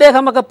ഒരാളാണ്.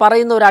 അദ്ദേഹമൊക്കെ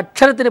പറയുന്ന ഒരു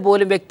അക്ഷരത്തിന്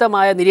പോലും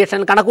വ്യക്തമായ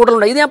നിരീക്ഷണം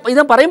കണക്കൂട്ടലുണ്ട്.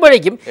 ഇത്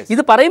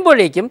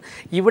പറയുമ്പോഴേക്കും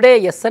ഇവിടെ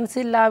SNC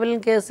ലാവലിൻ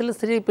കേസിൽ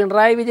ശ്രീ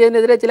പിണറായി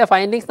വിജയനെതിരെ ചില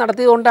ഫൈൻഡിങ്സ്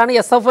നടത്തിയതുകൊണ്ടാണ്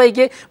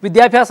SFIക്ക്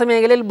വിദ്യാഭ്യാസ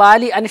മേഖലയിൽ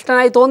ബാലി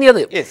അനിഷ്ടനായി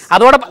തോന്നിയത്.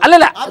 അതോടൊപ്പം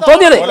അല്ലല്ല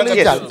തോന്നിയത്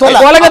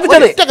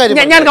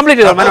ഞാൻ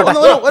കംപ്ലീറ്റ് ചെയ്തു.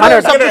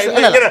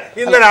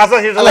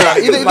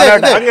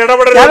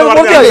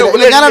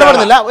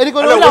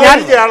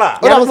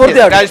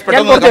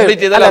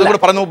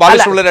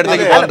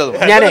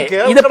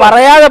 ഇത്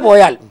പറയാതെ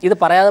പോയാൽ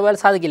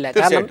സാധിക്കില്ല.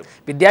 കാരണം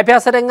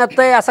വിദ്യാഭ്യാസ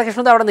രംഗത്തെ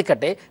അസഹിഷ്ണുത അവിടെ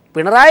നിൽക്കട്ടെ,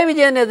 പിണറായി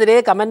വിജയനെതിരെ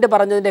കമന്റ്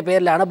പറഞ്ഞതിന്റെ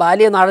പേരിലാണ്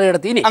ബാലിയെ നാട്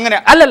കടത്തി. ഇനി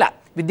അല്ലല്ല,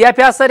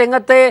 വിദ്യാഭ്യാസ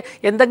രംഗത്തെ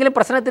എന്തെങ്കിലും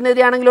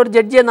പ്രശ്നത്തിനെതിരെയാണെങ്കിൽ ഒരു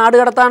ജഡ്ജിയെ നാട്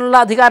കടത്താനുള്ള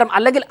അധികാരം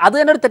അല്ലെങ്കിൽ അത്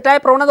തന്നെ ഒരു തെറ്റായ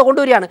പ്രവണത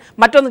കൊണ്ടുവരികയാണ്.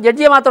 മറ്റൊന്ന്,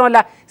 ജഡ്ജിയെ മാത്രമല്ല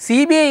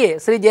CBI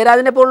ശ്രീ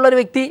ജയരാജനെ പോലുള്ള ഒരു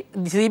വ്യക്തി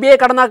CBI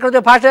കടന്നാക്രമിച്ച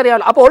ഭാഷ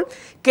അറിയാമല്ലോ. അപ്പോൾ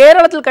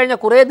കേരളത്തിൽ കഴിഞ്ഞ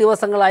കുറേ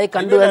ദിവസങ്ങളായി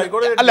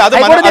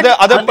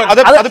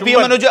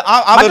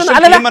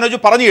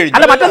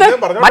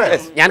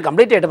ഞാൻ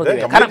കംപ്ലീറ്റ് ആയിട്ട്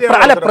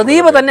കാരണം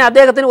പ്രദീപ് തന്നെ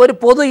അദ്ദേഹത്തിന് ഒരു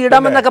പൊതു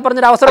ഇടം എന്നൊക്കെ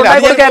പറഞ്ഞൊരു അവസരം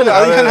ഉണ്ടായി കൊടുക്കായിരുന്നു.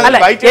 അല്ല,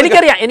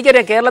 എനിക്കറിയാം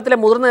കേരളത്തിലെ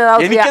മുതിർന്ന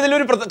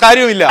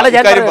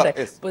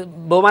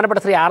ബഹുമാനപ്പെട്ട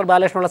ശ്രീ R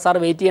ബാലകൃഷ്ണനുള്ള സാർ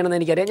വെയിറ്റ് ചെയ്യണമെന്ന്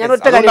എനിക്കറിയാം. ഞാൻ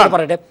ഒറ്റ കാര്യം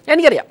പറയട്ടെ,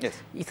 എനിക്കറിയാം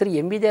ഈ ശ്രീ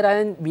MV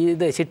ജയരാജൻ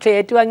ഇത് ശിക്ഷ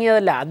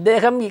ഏറ്റുവാങ്ങിയതല്ല.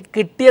 അദ്ദേഹം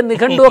കിട്ടിയ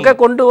നിഘണ്ടുവൊക്കെ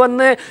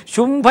കൊണ്ടുവന്ന്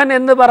ശുംഭൻ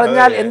എന്ന്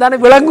പറഞ്ഞാൽ എന്താണ്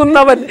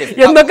വിളങ്ങുന്നവൻ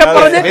എന്നൊക്കെ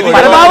പറഞ്ഞ്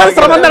പരമാവധി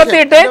ശ്രമം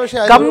നടത്തിയിട്ട്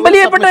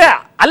കമ്പലിയപ്പെട്ട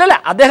അല്ലല്ല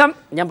അദ്ദേഹം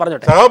ഞാൻ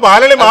പറഞ്ഞോട്ടെ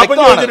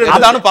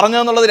അതാണ്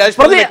പറഞ്ഞതെന്നുള്ളത്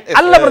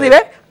അല്ല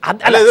പ്രതിഭേ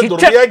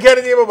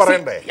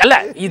അല്ല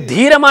ഈ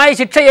ധീരമായ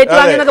ശിക്ഷ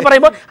ഏറ്റുവാങ്ങി എന്നൊക്കെ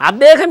പറയുമ്പോൾ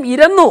അദ്ദേഹം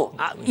ഇരുന്നു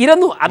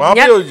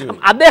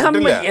അദ്ദേഹം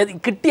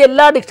കിട്ടിയ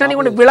എല്ലാ ഡിക്ഷണറി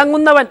കൊണ്ട്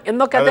വിളങ്ങുന്നവൻ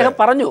എന്നൊക്കെ അദ്ദേഹം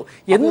പറഞ്ഞു.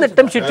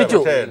 എന്നിട്ടും ശിക്ഷിച്ചു.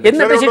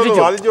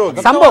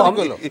 സംഭവം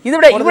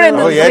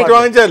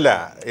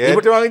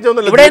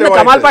ഇവിടെ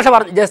കമാൽ പാഷ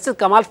പറഞ്ഞു, ജസ്റ്റിസ്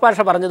കമാൽ പാഷ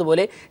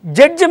പറഞ്ഞതുപോലെ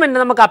ജഡ്ജ്മെന്റ്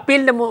നമുക്ക്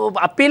അപ്പീലിൽ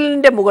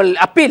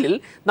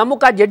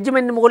നമുക്ക് ആ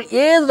ജഡ്ജ്മെന്റിന് മുകളിൽ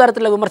ഏത്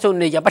തരത്തിലുള്ള വിമർശനം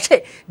ഉന്നയിക്കാം. പക്ഷേ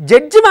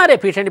ജഡ്ജിമാരെ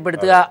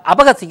ഭീഷണിപ്പെടുത്തുക,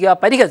 അപഹസിക്കുക,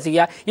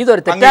 പരിഹസിക്കുക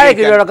ഇതൊരു തെറ്റായ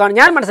കീഴടക്കമാണ്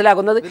ഞാൻ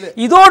മനസ്സിലാക്കുന്നത്.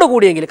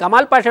 ഇതോടുകൂടിയെങ്കിലും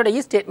കമാൽ പാഷയുടെ ഈ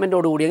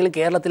സ്റ്റേറ്റ്മെന്റോടുകൂടിയെങ്കിലും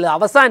കേരളത്തിൽ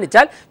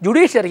അവസാനിച്ചാൽ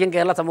ജുഡീഷ്യറിക്കും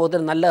കേരള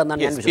സമൂഹത്തിന്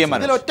നല്ലതെന്നാണ് ഞാൻ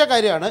വിശ്വസിക്കുന്നത്. ഇതിൽ ഒറ്റ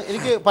കാര്യമാണ്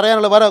എനിക്ക്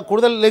പറയാനുള്ളത്, വേറെ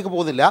കൂടുതലിലേക്ക്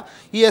പോകുന്നില്ല.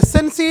 ഈ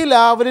SNC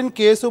ലാവലിൻ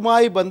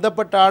കേസുമായി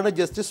ബന്ധപ്പെട്ടാണ്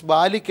ജസ്റ്റിസ്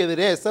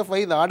ബാലിക്കെതിരെ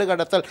SFI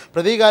നാടുകടത്തൽ,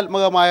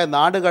 പ്രതീകാത്മകമായ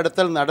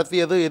നാടുകടത്തൽ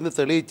നടത്തിയത് എന്ന്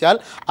തെളിയിച്ചാൽ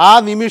ആ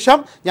നിമിഷം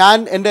ഞാൻ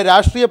എൻ്റെ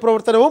രാഷ്ട്രീയ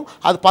പ്രവർത്തനവും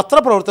അത്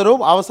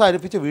പത്രപ്രവർത്തനവും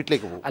അവസാനിപ്പിച്ച്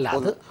വീട്ടിലേക്ക് പോകും.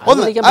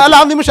 ആ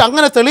നിമിഷം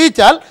അങ്ങനെ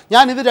തെളിയിച്ചാൽ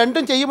ഞാൻ ഇത്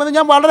രണ്ടും ചെയ്യുമെന്ന്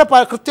ഞാൻ വളരെ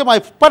കൃത്യമായി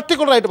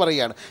പർട്ടിക്കുലറായിട്ട്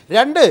പറയുകയാണ്.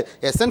 രണ്ട്,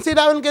 SNC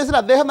ലാവലിൻ കേസിൽ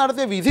അദ്ദേഹം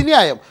നടത്തിയ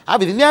വിധിന്യായം, ആ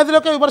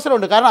വിധിന്യായത്തിലൊക്കെ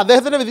വിമർശനമുണ്ട്. കാരണം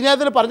അദ്ദേഹത്തിൻ്റെ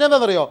വിധിന്യായത്തിൽ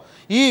പറഞ്ഞതെന്നറിയോ,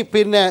 ഈ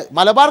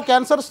മലബാർ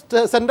ക്യാൻസർ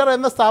സെൻറ്റർ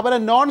എന്ന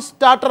സ്ഥാപനം നോൺ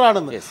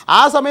സ്റ്റാർട്ടറാണെന്ന്.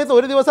 ആ സമയത്ത്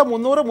ഒരു ദിവസം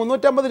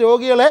 300-350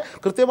 രോഗികളെ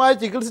കൃത്യമായി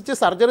ചികിത്സിച്ച്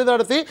സർജറി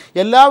നടത്തി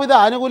എല്ലാവിധ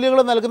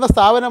ആനുകൂല്യങ്ങളും നൽകുന്ന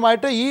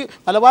സ്ഥാപനമായിട്ട് ഈ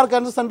മലബാർ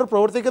ക്യാൻസർ സെൻറ്റർ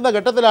പ്രവർത്തിക്കുന്ന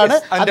ഘട്ടത്തിലാണ്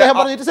അദ്ദേഹം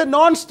പറഞ്ഞത് it is A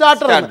non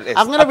starter.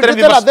 അങ്ങനെ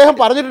വിധത്തിൽ അദ്ദേഹം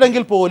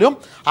പറഞ്ഞിട്ടുണ്ടെങ്കിൽ പോലും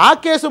ആ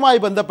കേസുമായി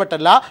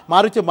ബന്ധപ്പെട്ടല്ല,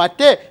 മറിച്ച്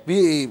മറ്റേ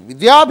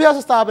വിദ്യാഭ്യാസ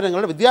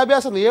സ്ഥാപനങ്ങളുടെ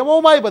വിദ്യാഭ്യാസ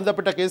നിയമവുമായി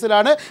ബന്ധപ്പെട്ട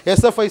കേസിലാണ്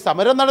SFI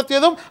സമരം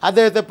നടത്തിയതും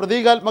അദ്ദേഹത്തെ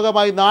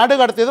പ്രതീകാത്മകമായി നാട്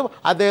കടത്തിയതും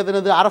അദ്ദേഹത്തിന്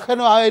ഇത്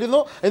അർഹനുമായിരുന്നു.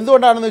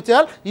 എന്തുകൊണ്ടാണെന്ന്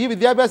വെച്ചാൽ ഈ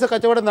വിദ്യാഭ്യാസ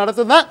കച്ചവടം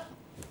നടത്തുന്ന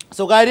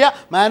സ്വകാര്യ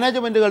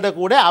മാനേജ്മെൻറ്റുകളുടെ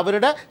കൂടെ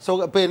അവരുടെ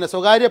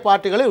സ്വകാര്യ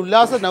പാർട്ടികളിൽ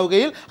ഉല്ലാസ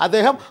നൗകയിൽ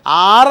അദ്ദേഹം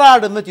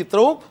ആറാടുന്ന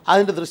ചിത്രവും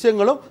അതിൻ്റെ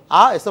ദൃശ്യങ്ങളും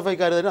ആ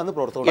SFIക്കാർ തന്നെ അന്ന്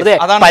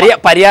പ്രവർത്തനം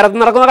പരിഹാരത്തിൽ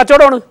നടക്കുന്ന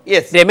കച്ചവടമാണ്.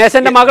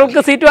 രമേശന്റെ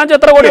മകൾക്ക് സീറ്റ് വാങ്ങിച്ചു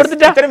എത്ര കോടി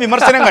കൊടുത്തിട്ട് അത്തരം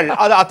വിമർശനങ്ങൾ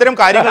അത്തരം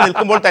കാര്യങ്ങൾ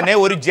നിൽക്കുമ്പോൾ തന്നെ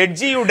ഒരു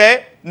ജഡ്ജിയുടെ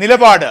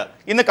നിലപാട്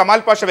ഇന്ന് കമാൽ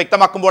പാഷ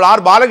വ്യക്തമാക്കുമ്പോൾ R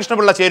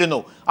ബാലകൃഷ്ണപിള്ള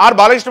ചേരുന്നു. R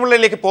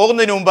ബാലകൃഷ്ണപിള്ളയിലേക്ക്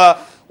പോകുന്നതിന് മുമ്പ്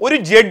ഒരു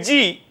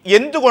ജഡ്ജി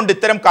എന്തുകൊണ്ട്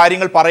ഇത്തരം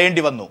കാര്യങ്ങൾ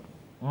പറയേണ്ടി വന്നു?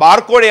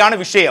 ബാർക്കോഴയാണ്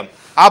വിഷയം.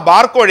 ആ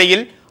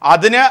ബാർക്കോഴയിൽ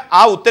അതിന് ആ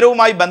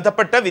ഉത്തരവുമായി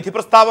ബന്ധപ്പെട്ട് വിധി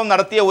പ്രസ്താവം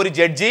നടത്തിയ ഒരു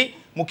ജഡ്ജി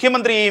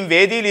മുഖ്യമന്ത്രിയെയും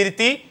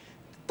വേദിയിലിരുത്തി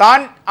താൻ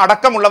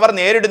അടക്കമുള്ളവർ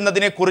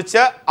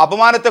നേരിടുന്നതിനെക്കുറിച്ച്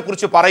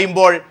അപമാനത്തെക്കുറിച്ച്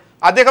പറയുമ്പോൾ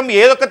അദ്ദേഹം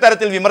ഏതൊക്കെ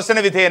തരത്തിൽ വിമർശന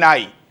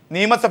വിധേയനായി?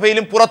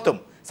 നിയമസഭയിലും പുറത്തും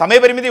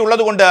സമയപരിമിതി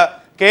ഉള്ളതുകൊണ്ട്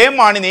KM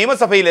മാണി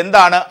നിയമസഭയിൽ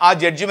എന്താണ് ആ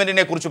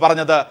ജഡ്ജ്മെന്റിനെ കുറിച്ച്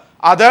പറഞ്ഞത്?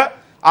 അത്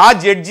ആ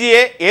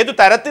ജഡ്ജിയെ ഏതു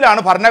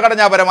തരത്തിലാണ്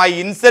ഭരണഘടനാപരമായി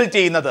ഇൻസൾട്ട്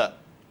ചെയ്യുന്നത്?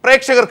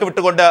 പ്രേക്ഷകർക്ക്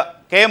വിട്ടുകൊണ്ട്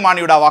KM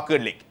മാണിയുടെ ആ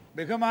വാക്കുകളിലേക്ക്.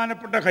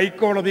 ബഹുമാനപ്പെട്ട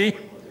ഹൈക്കോടതി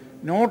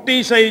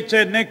നോട്ടീസ് അയച്ച്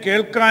എന്നെ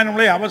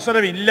കേൾക്കാനുള്ള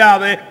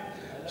അവസരമില്ലാതെ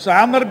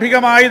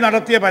സാന്ദർഭികമായി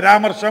നടത്തിയ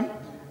പരാമർശം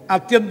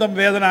അത്യന്തം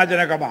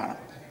വേദനാജനകമാണ്.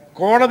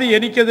 കോടതി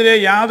എനിക്കെതിരെ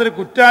യാതൊരു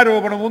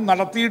കുറ്റാരോപണവും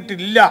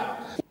നടത്തിയിട്ടില്ല.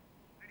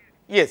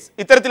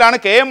 ഇത്തരത്തിലാണ്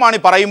KM മാണി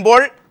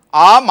പറയുമ്പോൾ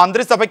ആ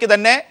മന്ത്രിസഭയ്ക്ക്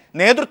തന്നെ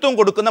നേതൃത്വം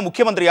കൊടുക്കുന്ന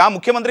മുഖ്യമന്ത്രി, ആ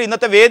മുഖ്യമന്ത്രി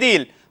ഇന്നത്തെ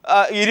വേദിയിൽ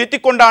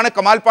ഇരുത്തിക്കൊണ്ടാണ്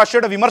കമാൽ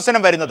പാഷയുടെ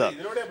വിമർശനം വരുന്നത്.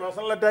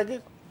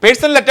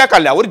 പേഴ്സണൽ അറ്റാക്ക്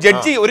അല്ല,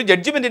 ഒരു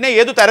ജഡ്ജിമെന്റിനെ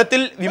ഏതു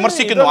തരത്തിൽ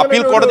വിമർശിക്കുന്നു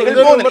അപ്പീൽ കോടതികൾ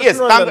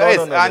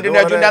ആന്റണി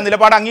രാജുവിന്റെ ആ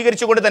നിലപാട്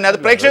അംഗീകരിച്ചുകൊണ്ട് തന്നെ അത്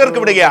പ്രേക്ഷകർക്ക്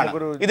വിടുകയാണ്.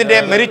 ഇതിന്റെ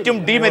മെറിറ്റും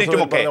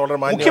ഡിമെറിറ്റും ഒക്കെ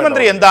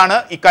മുഖ്യമന്ത്രി എന്താണ്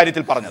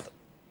ഇക്കാര്യത്തിൽ പറഞ്ഞത്?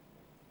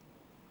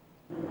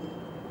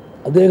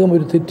 അദ്ദേഹം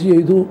ഒരു തെറ്റ്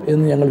ചെയ്തു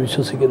എന്ന് ഞങ്ങൾ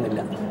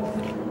വിശ്വസിക്കുന്നില്ല.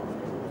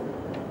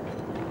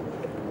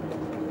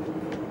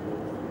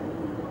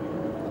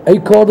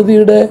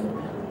 ഹൈക്കോടതിയുടെ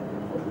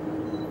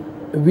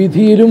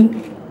വിധിയിലും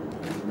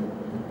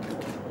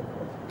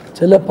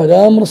ചില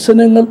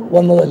പരാമർശനങ്ങൾ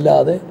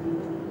വന്നതല്ലാതെ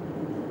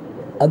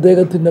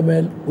അദ്ദേഹത്തിൻ്റെ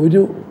മേൽ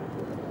ഒരു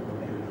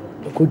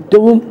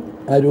കുറ്റവും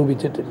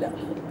ആരോപിച്ചിട്ടില്ല.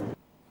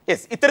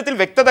 ഇത്തരത്തിൽ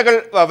വ്യക്തതകൾ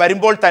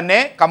വരുമ്പോൾ തന്നെ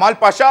കമാൽ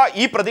പാഷ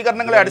ഈ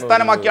പ്രതികരണങ്ങളെ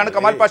അടിസ്ഥാനമാക്കിയാണ്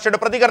കമാൽ പാഷയുടെ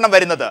പ്രതികരണം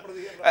വരുന്നത്.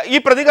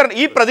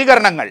 ഈ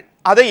പ്രതികരണങ്ങൾ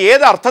അത്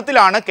ഏത്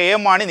അർത്ഥത്തിലാണ്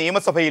KM മാണി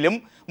നിയമസഭയിലും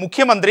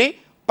മുഖ്യമന്ത്രി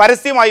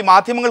പരസ്യമായി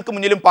മാധ്യമങ്ങൾക്ക്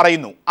മുന്നിലും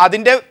പറയുന്നു?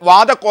 അതിന്റെ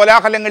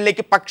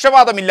വാദകോലാഹലങ്ങളിലേക്ക്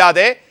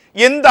പക്ഷപാതമില്ലാതെ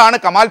എന്താണ്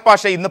കമാൽ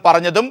പാഷ ഇന്ന്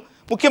പറഞ്ഞതും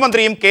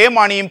മുഖ്യമന്ത്രിയും KM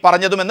മാണിയും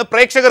പറഞ്ഞതുമെന്ന്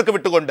പ്രേക്ഷകർക്ക്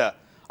വിട്ടുകൊണ്ട്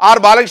ആർ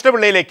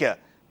ബാലകൃഷ്ണപിള്ളയിലേക്ക്,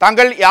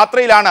 താങ്കൾ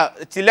യാത്രയിലാണ്,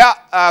 ചില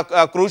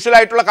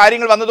ക്രൂഷ്യലായിട്ടുള്ള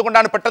കാര്യങ്ങൾ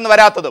വന്നതുകൊണ്ടാണ് പെട്ടെന്ന്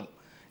വരാത്തതും.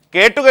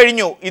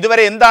 കേട്ടുകഴിഞ്ഞു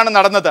ഇതുവരെ എന്താണ്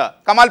നടന്നത്,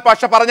 കമാൽ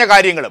പാഷ പറഞ്ഞ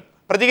കാര്യങ്ങളും.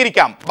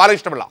 പ്രതികരിക്കാം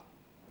ബാലകൃഷ്ണപിള്ള.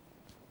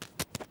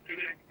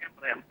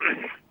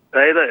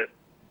 അതായത്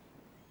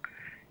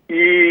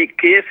ഈ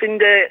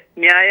കേസിന്റെ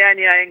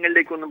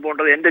ന്യായാന്യായങ്ങളിലേക്കൊന്നും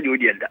പോകേണ്ടത് എന്റെ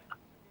ജോലിയല്ല.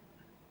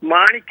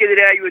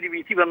 മാണിക്കെതിരായി ഒരു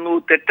വിധി വന്നു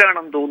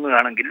തെറ്റാണെന്ന്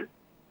തോന്നുകയാണെങ്കിൽ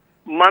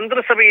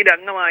മന്ത്രിസഭയിൽ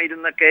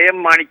അംഗമായിരുന്ന KM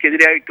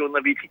മാണിക്കെതിരായിട്ട് വന്ന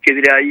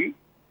വിധിക്കെതിരായി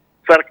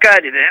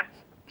സർക്കാരിന്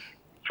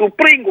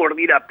സുപ്രീം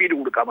കോടതിയിൽ അപ്പീൽ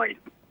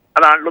കൊടുക്കാമായിരുന്നു.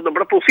 അതാണല്ലോ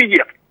നമ്മുടെ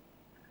പ്രൊസീജിയർ.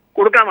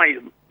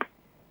 കൊടുക്കാമായിരുന്നു.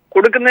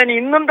 കൊടുക്കുന്നതിന്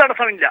ഇന്നും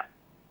തടസ്സമില്ല.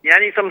 ഞാൻ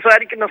ഈ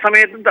സംസാരിക്കുന്ന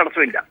സമയത്തും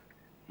തടസ്സമില്ല.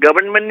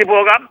 ഗവൺമെന്റിന്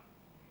പോകാം,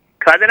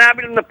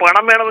 ഖജനാവിൽ നിന്ന്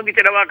പണം വേണമെങ്കിൽ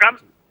ചെലവാക്കാം,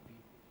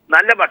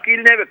 നല്ല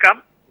വക്കീലിനെ വെക്കാം.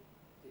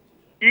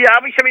 ഈ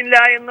ആവശ്യമില്ല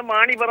എന്ന്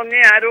മാണി പറഞ്ഞ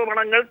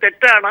ആരോപണങ്ങൾ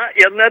തെറ്റാണ്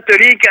എന്ന്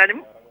തെളിയിക്കാനും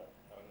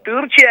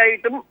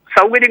തീർച്ചയായിട്ടും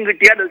സൗകര്യം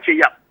കിട്ടിയാൽ അത്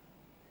ചെയ്യാം.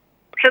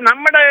 പക്ഷെ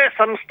നമ്മുടെ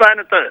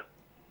സംസ്ഥാനത്ത്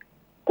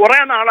കുറെ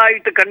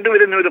നാളായിട്ട്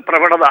കണ്ടുവരുന്ന ഒരു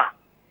പ്രവണത,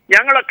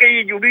 ഞങ്ങളൊക്കെ ഈ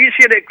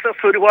ജുഡീഷ്യൽ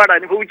എക്സസ് ഒരുപാട്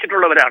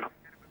അനുഭവിച്ചിട്ടുള്ളവരാണ്.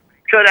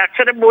 പക്ഷെ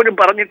ഒരക്ഷരം പോലും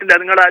പറഞ്ഞിട്ടില്ല.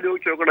 നിങ്ങൾ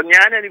ആലോചിച്ച് നോക്കണം,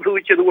 ഞാൻ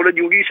അനുഭവിച്ചതുപോലെ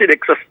ജുഡീഷ്യൽ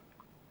എക്സസ്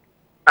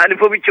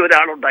അനുഭവിച്ച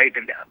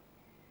ഒരാളുണ്ടായിട്ടില്ല.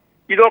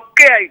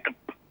 ഇതൊക്കെ ആയിട്ടും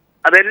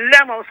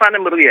അതെല്ലാം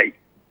അവസാനം വെറുതെയായി.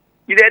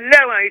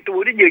 ഇതെല്ലാമായിട്ട്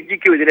ഒരു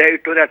ജഡ്ജിക്കും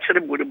എതിരായിട്ട് ഒരു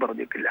അക്ഷരം പോലും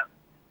പറഞ്ഞിട്ടില്ല.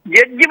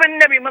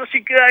 ജഡ്ജിമെന്റിനെ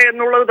വിമർശിക്കുക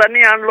എന്നുള്ളത്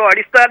തന്നെയാണല്ലോ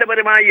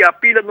അടിസ്ഥാനപരമായി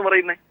അപ്പീൽ എന്ന്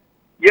പറയുന്നത്.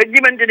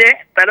 ജഡ്ജിമെന്റിനെ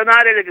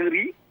തലനാരിഴ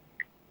കീറി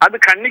അത്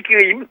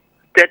ഖണ്ഡിക്കുകയും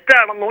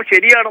തെറ്റാണെന്നോ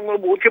ശരിയാണെന്നോ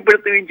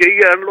ബോധ്യപ്പെടുത്തുകയും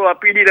ചെയ്യുകയാണല്ലോ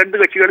അപ്പീൽ ഈ രണ്ട്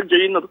കക്ഷികളും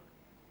ചെയ്യുന്നത്.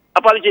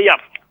 അപ്പൊ അത്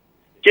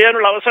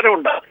ചെയ്യാനുള്ള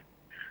അവസരമുണ്ട്.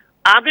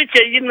 അത്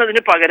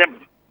ചെയ്യുന്നതിന് പകരം,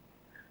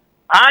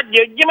 ആ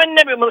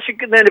ജഡ്ജിമെന്റിനെ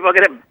വിമർശിക്കുന്നതിന്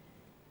പകരം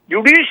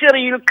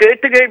ജുഡീഷ്യറിയിൽ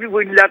കേട്ടുകേൾവി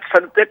ഇല്ലാത്ത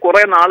സ്ഥലത്തെ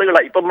കുറെ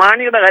നാളുകളായി. ഇപ്പൊ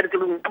മാണിയുടെ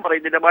കാര്യത്തിലൊന്നും ഞാൻ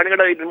പറയുന്നില്ല.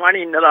 മാണിയുടെ മാണി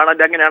ഇന്നതാണ്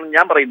അല്ല അങ്ങനെയാണെന്ന്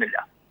ഞാൻ പറയുന്നില്ല.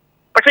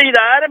 പക്ഷെ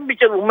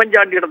ഇതാരംഭിച്ചത്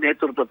ഉമ്മൻചാണ്ടിയുടെ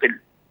നേതൃത്വത്തിൽ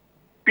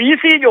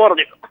PC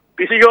ജോർജ്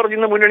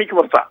ഇന്ന് മുന്നണിക്ക്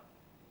പുറത്താ.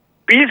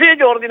 PC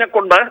ജോർജിനെ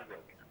കൊണ്ട്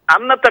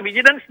അന്നത്തെ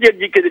വിജിലൻസ്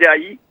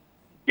ജഡ്ജിക്കെതിരായി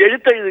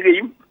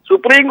എഴുത്തെഴുതുകയും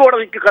സുപ്രീം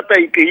കോടതിക്ക്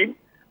കത്തയക്കുകയും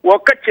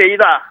ഒക്കെ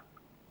ചെയ്ത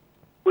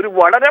ഒരു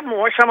വളരെ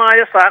മോശമായ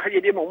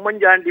സാഹചര്യം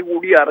ഉമ്മൻചാണ്ടി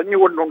കൂടി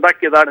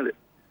അറിഞ്ഞുകൊണ്ടുണ്ടാക്കിയതാണിത്.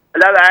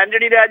 അല്ലാതെ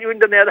ആന്റണി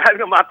രാജുവിന്റെ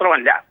നേതാവിന്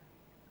മാത്രമല്ല.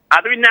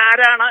 അത് പിന്നെ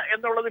ആരാണ്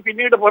എന്നുള്ളത്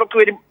പിന്നീട് പുറത്തു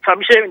വരും,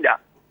 സംശയമില്ല.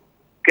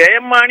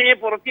 KM മാണിയെ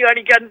പുറത്തു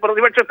കാണിക്കാൻ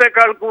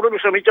പ്രതിപക്ഷത്തെക്കാൾ കൂടുതൽ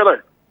ശ്രമിച്ചത്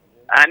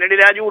ആന്റണി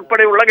രാജു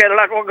ഉൾപ്പെടെയുള്ള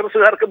കേരള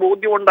കോൺഗ്രസുകാർക്ക്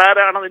ബോധ്യമുണ്ട്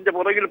ആരാണ് അതിന്റെ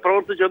പുറകിൽ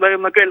പ്രവർത്തിച്ചത്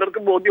എന്നൊക്കെ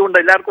എല്ലാവർക്കും ബോധ്യമുണ്ട്,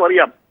 എല്ലാവർക്കും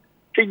അറിയാം.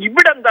 പക്ഷെ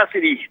ഇവിടെ എന്താ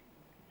സ്ഥിതി?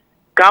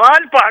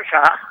 കമാൽ പാഷ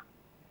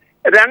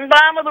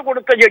രണ്ടാമത്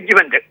കൊടുത്ത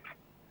ജഡ്ജിമെന്റ്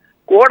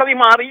കോടതി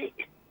മാറി,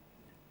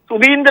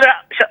 സുധീന്ദ്ര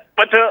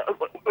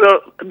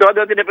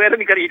അദ്ദേഹത്തിന്റെ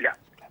പേരെനിക്കറിയില്ല,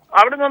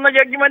 അവിടെ നിന്ന്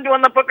ജഡ്ജിമെന്റ്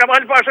വന്നപ്പോ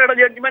കമാൽ പാഷയുടെ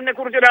ജഡ്ജിമെന്റിനെ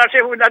കുറിച്ച് ഒരു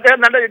ആക്ഷേപമില്ല. അദ്ദേഹം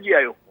നല്ല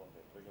ജഡ്ജിയായോ?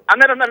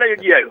 അന്നേരം നല്ല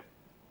ജഡ്ജിയായോ?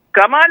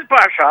 കമാൽ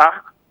പാഷ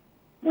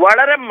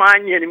വളരെ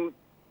മാന്യനും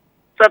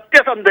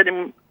സത്യസന്ധനും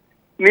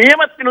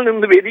നിയമത്തിൽ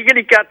നിന്ന്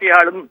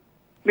വ്യതിചലിക്കാത്തയാളും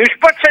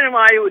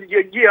നിഷ്പക്ഷനുമായ ഒരു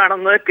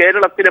ജഡ്ജിയാണെന്ന്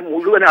കേരളത്തിലെ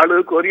മുഴുവൻ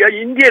ആളുകൾക്കും അറിയാം.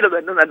 ഇന്ത്യയിലെ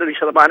തന്നെ നല്ലൊരു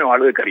ശതമാനം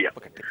ആളുകൾക്ക് അറിയാം.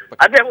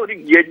 അദ്ദേഹം ഒരു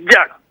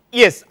ജഡ്ജാണ്.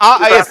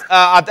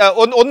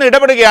 ഒന്ന്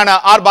ഇടപെടുകയാണ്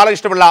ആർ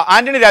ബാലകൃഷ്ണപിള്ള.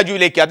 ആന്റണി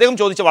രാജുവിലേക്ക് അദ്ദേഹം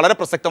ചോദിച്ച വളരെ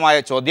പ്രസക്തമായ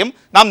ചോദ്യം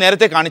നാം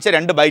നേരത്തെ കാണിച്ച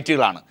 2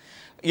 ബൈറ്റുകളാണ്.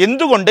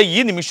 എന്തുകൊണ്ട് ഈ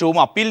നിമിഷവും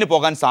അപ്പീലിന്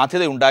പോകാൻ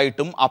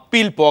സാധ്യതയുണ്ടായിട്ടും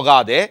അപ്പീൽ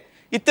പോകാതെ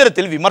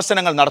ഇത്തരത്തിൽ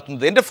വിമർശനങ്ങൾ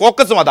നടത്തുന്നത്? എന്റെ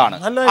ഫോക്കസും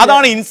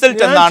അതാണ്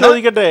ഇൻസൾട്ട് എന്നാണ്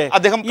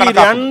അദ്ദേഹം. ഈ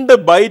 2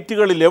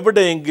 ബൈറ്റുകളിൽ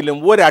എവിടെയെങ്കിലും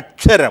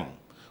ഒരക്ഷരം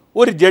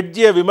ഒരു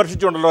ജഡ്ജിയെ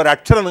വിമർശിച്ചുകൊണ്ടല്ലോ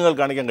ഒരക്ഷരം നിങ്ങൾ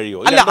കാണിക്കാൻ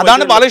കഴിയുമോ? അല്ല,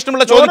 അതാണ്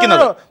ബാലകൃഷ്ണപിള്ള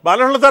ചോദിക്കുന്നത്.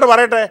 ബാലകൃഷ്ണ സാർ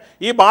പറയട്ടെ,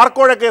 ഈ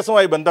ബാർക്കോഴ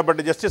കേസുമായി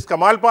ബന്ധപ്പെട്ട് ജസ്റ്റിസ്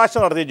കമാൽ പാഷ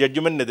നടത്തിയ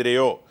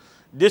ജഡ്ജ്മെന്റിനെതിരെയോ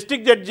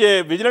district judge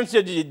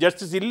vigilance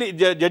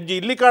judge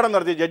Illikkadan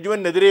നടത്തിയ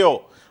ജഡ്ജ്മെന്റിനെതിരെയോ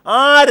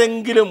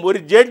ആരെങ്കിലും ഒരു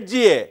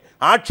ജഡ്ജിയെ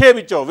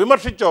ആക്ഷേപിച്ചോ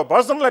വിമർശിച്ചോ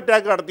പേഴ്സണൽ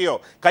അറ്റാക്ക് നടത്തിയോ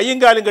കയ്യും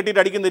കാലും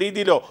കെട്ടിയിട്ട് അടിക്കുന്ന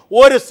രീതിയിലോ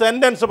ഒരു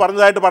സെന്റൻസ്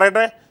പറഞ്ഞതായിട്ട്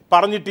പറയട്ടെ?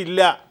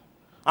 പറഞ്ഞിട്ടില്ല.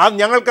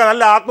 ഞങ്ങൾക്ക്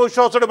നല്ല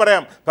ആത്മവിശ്വാസത്തോടെ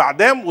പറയാം.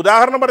 അദ്ദേഹം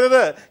ഉദാഹരണം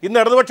പറഞ്ഞത് ഇന്ന്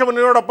ഇടതുപക്ഷ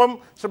മുന്നണിയോടൊപ്പം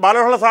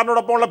ബാലകൃഷ്ണ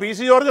സാറിനോടൊപ്പമുള്ള PC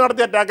ജോർജ്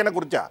നടത്തിയ അറ്റാക്കിനെ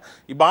കുറിച്ചാണ്.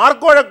 ഈ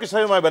ബാർക്കോഴ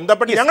കേസുമായി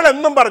ബന്ധപ്പെട്ട് ഞങ്ങൾ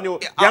എന്നും പറഞ്ഞു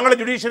ഞങ്ങൾ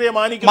ജുഡീഷ്യറിയെ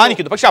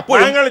മാനിക്കുന്നു, പക്ഷെ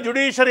ഞങ്ങൾ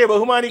ജുഡീഷ്യറിയെ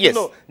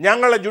ബഹുമാനിക്കുന്നു,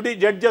 ഞങ്ങൾ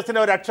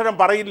ജഡ്ജസിനെ ഒരു അക്ഷരം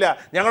പറയില്ല,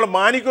 ഞങ്ങൾ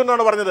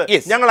മാനിക്കുന്നു പറഞ്ഞത്.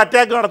 ഞങ്ങൾ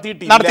അറ്റാക്ക്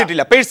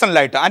നടത്തിയിട്ടില്ല.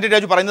 പേഴ്സണലായിട്ട് ആന്റണി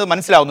രാജു പറയുന്നത്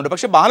മനസ്സിലാവുന്നുണ്ട്.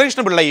 പക്ഷെ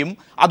ബാലകൃഷ്ണ പിള്ളയും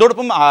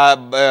അതോടൊപ്പം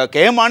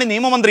KM മാണി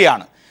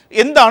നിയമമന്ത്രിയാണ്.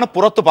 എന്താണ്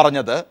പുറത്ത്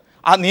പറഞ്ഞത്,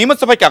 ആ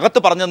നിയമസഭയ്ക്കകത്ത്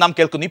പറഞ്ഞത് നാം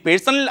കേൾക്കുന്നു. ഈ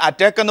പേഴ്സണൽ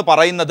അറ്റാക്ക് എന്ന്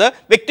പറയുന്നത്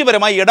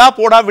വ്യക്തിപരമായി എടാ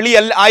പോടാ വിളി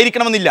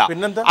ആയിരിക്കണമെന്നില്ല.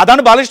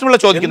 അതാണ് ബാലകൃഷ്ണപിള്ള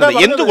ചോദിക്കുന്നത്.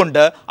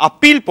 എന്തുകൊണ്ട്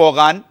അപ്പീൽ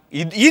പോകാൻ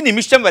ഈ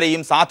നിമിഷം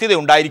വരെയും സാധ്യത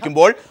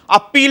ഉണ്ടായിരിക്കുമ്പോൾ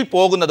അപ്പീൽ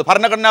പോകുന്നത്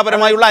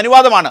ഭരണഘടനാപരമായുള്ള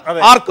അനുവാദമാണ്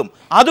ആർക്കും,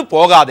 അത്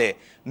പോകാതെ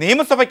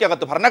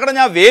നിയമസഭയ്ക്കകത്ത്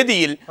ഭരണഘടനാ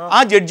വേദിയിൽ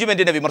ആ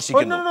ജഡ്ജ്മെന്റിനെ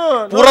വിമർശിക്കുന്നു.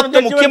 പുറത്ത്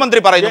മുഖ്യമന്ത്രി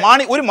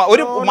പറയുന്നു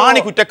ഒരു മാണി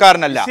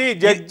കുറ്റക്കാരനല്ല.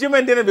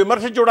 ജഡ്ജ്മെന്റിനെ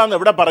വിമർശിച്ചുകൂടാന്ന്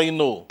എവിടെ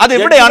പറയുന്നു? അത്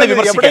എവിടെയാണ്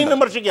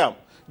വിമർശിക്കാം?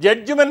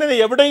 ജഡ്ജ്മെന്റിനെ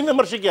എവിടെയും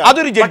വിമർശിക്കാം.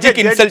 അതൊരു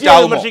ജഡ്ജിക്ക് ഇൻസൾട്ട്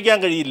വിമർശിക്കാൻ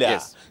കഴിയില്ല.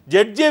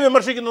 ജഡ്ജിയെ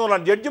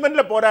വിമർശിക്കുന്നതാണ്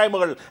ജഡ്ജ്മെന്റിലെ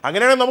പോരായ്മകൾ.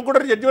 അങ്ങനെയാണെങ്കിൽ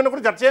നമുക്കിവിടെ ഒരു ജഡ്ജ്മെന്റിനെ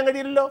കുറിച്ച് ചർച്ച ചെയ്യാൻ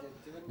കഴിയില്ലല്ലോ.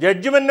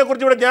 ജഡ്ജ്മെന്റിനെ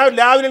കുറിച്ച് ഇവിടെ ഞാൻ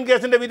ലാവ്ലിൻ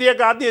കേസിന്റെ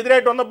വിധിയൊക്കെ ആദ്യം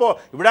എതിരായിട്ട് വന്നപ്പോൾ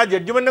ഇവിടെ ആ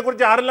ജഡ്ജ്മെന്റിനെ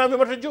കുറിച്ച് ആരെല്ലാം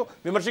വിമർശിച്ചു?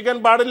 വിമർശിക്കാൻ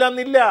പാടില്ല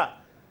എന്നില്ല,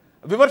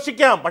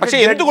 വിമർശിക്കാം. പക്ഷേ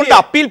എന്തുകൊണ്ട്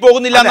അപ്പീൽ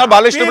പോകുന്നില്ല എന്ന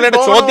ബാലകൃഷ്ണപിള്ളയുടെ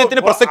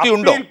ചോദ്യത്തിന് പ്രസക്തി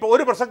ഉണ്ടോ?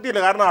 ഒരു പ്രസക്തിയില്ല.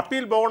 കാരണം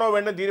അപ്പീൽ പോകണോ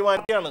വേണ്ടോ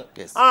തീരുമാനിക്കുകയാണ്.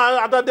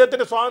 അത്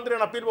അദ്ദേഹത്തിന്റെ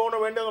സ്വാതന്ത്ര്യമാണ് അപ്പീൽ പോകണോ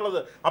വേണ്ടെന്നുള്ളത്.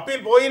 അപ്പീൽ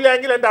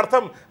പോയില്ലെങ്കിൽ എൻ്റെ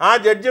അർത്ഥം ആ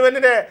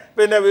ജഡ്ജ്മെന്റിനെ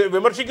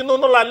വിമർശിക്കുന്നു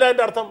എന്നുള്ളതല്ല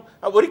എൻ്റെ അർത്ഥം.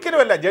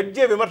 ഒരിക്കലുമല്ല.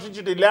 ജഡ്ജിയെ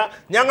വിമർശിച്ചിട്ടില്ല,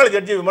 ഞങ്ങൾ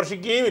ജഡ്ജിയെ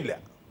വിമർശിക്കുകയുമില്ല.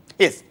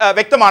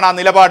 വ്യക്തമാണ് ആ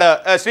നിലപാട്.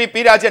 ശ്രീ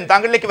P രാജൻ,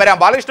 താങ്കളിലേക്ക് വരാം.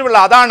 ബാലകൃഷ്ണപിള്ള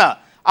അതാണ്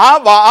ആ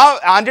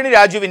ആന്റണി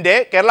രാജുവിന്റെ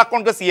കേരള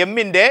കോൺഗ്രസ്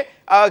എമ്മിന്റെ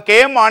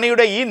KM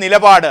മാണിയുടെ ഈ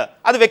നിലപാട്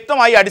അത്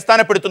വ്യക്തമായി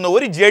അടിസ്ഥാനപ്പെടുത്തുന്നു.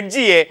 ഒരു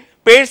ജഡ്ജിയെ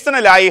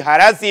പേഴ്സണലായി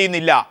ഹരാസ്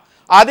ചെയ്യുന്നില്ല,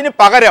 അതിന്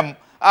പകരം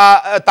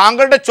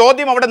താങ്കളുടെ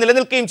ചോദ്യം അവിടെ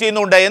നിലനിൽക്കുകയും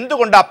ചെയ്യുന്നുണ്ട്,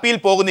 എന്തുകൊണ്ട് അപ്പീൽ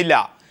പോകുന്നില്ല?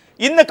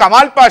 ഇന്ന്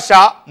കമാൽ പാഷ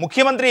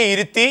മുഖ്യമന്ത്രിയെ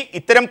ഇരുത്തി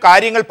ഇത്തരം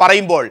കാര്യങ്ങൾ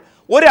പറയുമ്പോൾ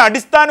ഒരു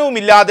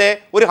അടിസ്ഥാനവുമില്ലാതെ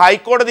ഒരു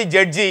ഹൈക്കോടതി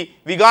ജഡ്ജി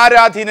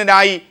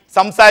വികാരാധീനനായി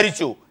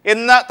സംസാരിച്ചു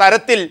എന്ന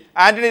തരത്തിൽ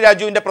ആന്റണി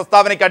രാജുവിന്റെ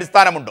പ്രസ്താവനയ്ക്ക്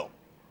അടിസ്ഥാനമുണ്ടോ?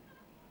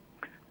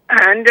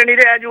 ആന്റണി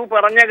രാജു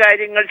പറഞ്ഞ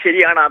കാര്യങ്ങൾ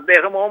ശരിയാണ്.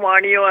 അദ്ദേഹമോ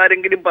മാണിയോ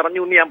ആരെങ്കിലും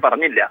പറഞ്ഞു എന്ന് ഞാൻ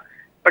പറഞ്ഞില്ല.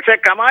 പക്ഷെ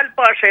കമാൽ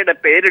പാഷയുടെ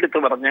പേരെടുത്ത്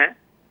പറഞ്ഞ്,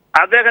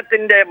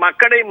 അദ്ദേഹത്തിന്റെ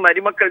മക്കളുടെയും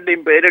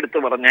മരുമക്കളുടെയും പേരെടുത്ത്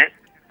പറഞ്ഞ്,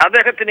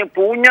 അദ്ദേഹത്തിന്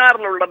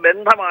പൂഞ്ഞാറിലുള്ള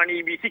ബന്ധമാണ്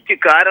ഈ വിധിക്ക്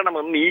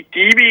കാരണമെന്ന് ഈ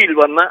TV-യിൽ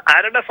വന്ന്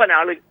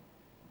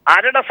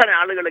അരഡസൻ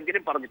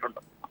ആളുകളെങ്കിലും പറഞ്ഞിട്ടുണ്ട്,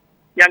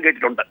 ഞാൻ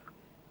കേട്ടിട്ടുണ്ട്.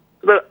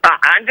 ഇത്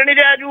ആന്റണി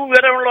രാജു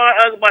വരെയുള്ള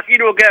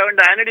വക്കീലും ഒക്കെ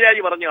ആയതുകൊണ്ട് ആന്റണി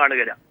രാജു പറഞ്ഞു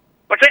കാണുകയില്ല.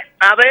 പക്ഷെ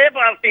അതേ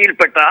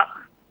പാർട്ടിയിൽപ്പെട്ട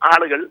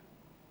ആളുകൾ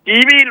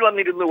TV-യിൽ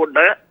വന്നിരുന്നു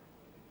കൊണ്ട്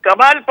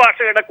കമാൽ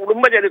പാഷയുടെ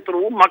കുടുംബ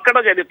ചരിത്രവും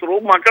മക്കളുടെ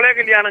ചരിത്രവും മക്കളെ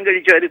കല്യാണം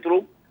കഴിച്ച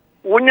ചരിത്രവും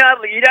ഊഞ്ഞാർ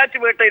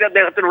ഈരാറ്റുപേട്ടയിൽ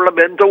അദ്ദേഹത്തിനുള്ള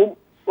ബന്ധവും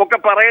ഒക്കെ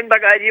പറയേണ്ട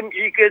കാര്യം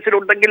ഈ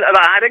കേസിലുണ്ടെങ്കിൽ അത്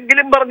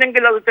ആരെങ്കിലും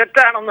പറഞ്ഞെങ്കിൽ അത്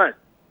തെറ്റാണെന്ന്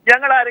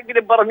ഞങ്ങൾ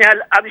ആരെങ്കിലും പറഞ്ഞാൽ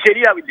അത്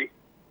ശരിയാവില്ലേ?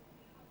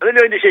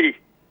 അതല്ലോ ഇതിന്റെ ശരി.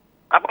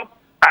 അപ്പം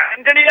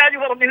ആന്റണി രാജു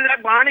പറഞ്ഞില്ല,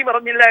 മാണി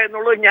പറഞ്ഞില്ല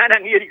എന്നുള്ളത് ഞാൻ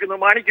അംഗീകരിക്കുന്നു.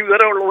 മാണിക്ക്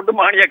വിവരമുള്ളതുകൊണ്ട്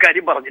മാണി ആ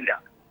കാര്യം പറഞ്ഞില്ല.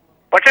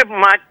 പക്ഷെ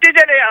മറ്റു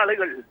ചില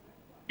ആളുകൾ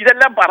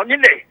ഇതെല്ലാം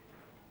പറഞ്ഞില്ലേ?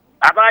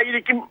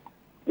 അതായിരിക്കും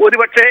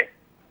ഒരുപക്ഷെ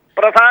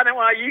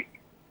പ്രധാനമായി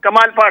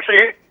കമാൽ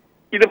പാഷയെ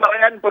ഇത്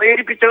പറയാൻ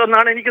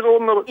പ്രേരിപ്പിച്ചതെന്നാണ് എനിക്ക്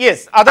തോന്നുന്നത്.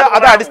 യെസ്,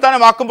 അത്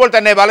അടിസ്ഥാനമാക്കുമ്പോൾ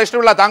തന്നെ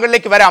ബാലകൃഷ്ണപിള്ള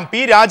താങ്കളിലേക്ക് വരാം.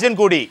 P രാജൻ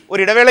കൂടി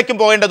ഒരു ഇടവേളയ്ക്കും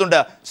പോകേണ്ടതുണ്ട്.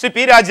 ശ്രീ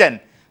P രാജൻ,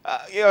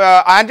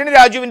 ആന്റണി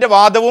രാജുവിന്റെ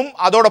വാദവും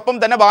അതോടൊപ്പം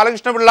തന്നെ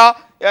ബാലകൃഷ്ണപിള്ള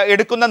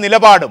എടുക്കുന്ന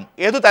നിലപാടും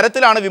ഏതു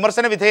തരത്തിലാണ്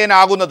വിമർശന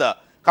വിധേയനാകുന്നത്?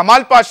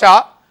 കമാൽ പാഷ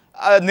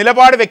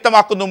നിലപാട്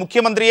വ്യക്തമാക്കുന്നു,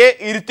 മുഖ്യമന്ത്രിയെ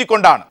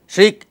ഇരുത്തിക്കൊണ്ടാണ്.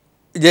 ശ്രീ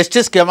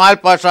ജസ്റ്റിസ് കമാൽ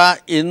പാഷ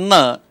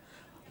ഇന്ന്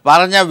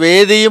പറഞ്ഞ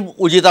വേദിയും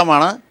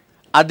ഉചിതമാണ്,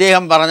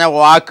 അദ്ദേഹം പറഞ്ഞ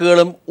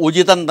വാക്കുകളും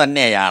ഉചിതം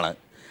തന്നെയാണ്.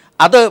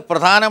 അത്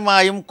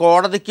പ്രധാനമായും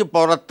കോടതിക്ക്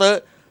പുറത്ത്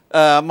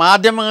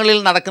മാധ്യമങ്ങളിൽ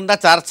നടക്കുന്ന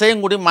ചർച്ചയും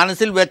കൂടി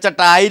മനസ്സിൽ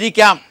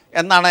വെച്ചിട്ടായിരിക്കാം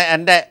എന്നാണ്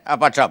എൻ്റെ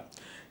പക്ഷം.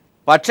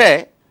 പക്ഷേ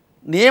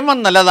നിയമം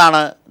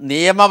നല്ലതാണ്,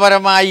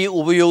 നിയമപരമായി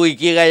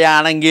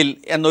ഉപയോഗിക്കുകയാണെങ്കിൽ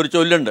എന്നൊരു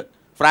ചൊല്ലുണ്ട്.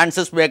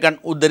 ഫ്രാൻസിസ് ബേക്കൺ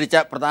ഉദ്ധരിച്ച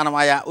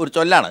പ്രധാനമായ ഒരു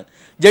ചൊല്ലാണ്.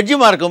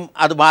 ജഡ്ജിമാർക്കും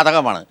അത്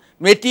ബാധകമാണ്.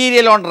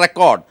 മെറ്റീരിയൽ ഓൺ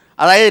റെക്കോർഡ്,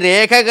 അതായത്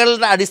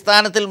രേഖകളുടെ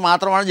അടിസ്ഥാനത്തിൽ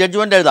മാത്രമാണ്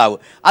ജഡ്ജ്മെൻ്റ് എഴുതാവൂ.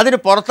 അതിന്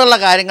പുറത്തുള്ള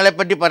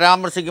കാര്യങ്ങളെപ്പറ്റി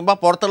പരാമർശിക്കുമ്പോൾ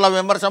പുറത്തുള്ള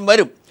വിമർശനം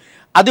വരും.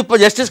 അതിപ്പോൾ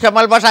ജസ്റ്റിസ്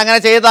കമാൽ പാഷ അങ്ങനെ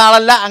ചെയ്ത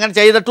ആളല്ല, അങ്ങനെ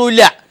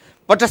ചെയ്തിട്ടുമില്ല.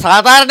 പക്ഷേ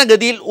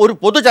സാധാരണഗതിയിൽ ഒരു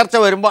പൊതു ചർച്ച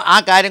വരുമ്പോൾ ആ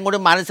കാര്യം കൂടി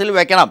മനസ്സിൽ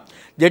വെക്കണം.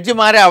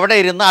 ജഡ്ജിമാരെ അവിടെ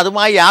ഇരുന്ന്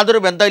അതുമായി യാതൊരു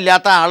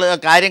ബന്ധമില്ലാത്ത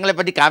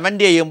കാര്യങ്ങളെപ്പറ്റി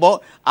കമൻറ്റ് ചെയ്യുമ്പോൾ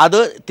അത്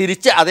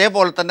തിരിച്ച്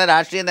അതേപോലെ തന്നെ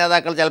രാഷ്ട്രീയ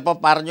നേതാക്കൾ ചിലപ്പോൾ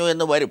പറഞ്ഞു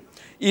എന്ന് വരും.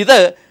 ഇത്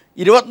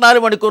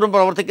 24 മണിക്കൂറും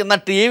പ്രവർത്തിക്കുന്ന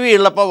TV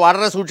ഉള്ളപ്പോൾ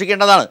വളരെ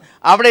സൂക്ഷിക്കേണ്ടതാണ്.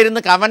 അവിടെ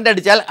ഇരുന്ന് കമൻ്റ്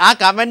അടിച്ചാൽ ആ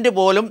കമൻറ്റ്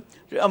പോലും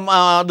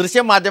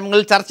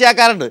ദൃശ്യമാധ്യമങ്ങളിൽ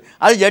ചർച്ചയാക്കാറുണ്ട്.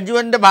 അത്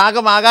ജഡ്ജ്മെൻറ്റിൻ്റെ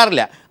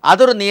ഭാഗമാകാറില്ല.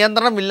 അതൊരു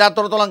നിയന്ത്രണം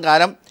ഇല്ലാത്തടത്തോളം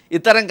കാലം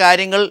ഇത്തരം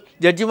കാര്യങ്ങൾ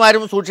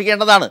ജഡ്ജിമാരും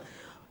സൂക്ഷിക്കേണ്ടതാണ്.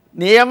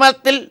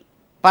 നിയമത്തിൽ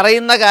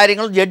പറയുന്ന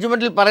കാര്യങ്ങൾ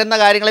ജഡ്ജ്മെൻറ്റിൽ പറയുന്ന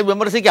കാര്യങ്ങളെ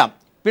വിമർശിക്കാം.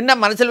 പിന്നെ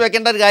മനസ്സിൽ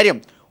വെക്കേണ്ട ഒരു കാര്യം,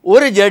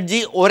 ഒരു ജഡ്ജി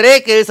ഒരേ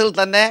കേസിൽ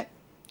തന്നെ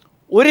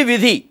ഒരു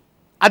വിധി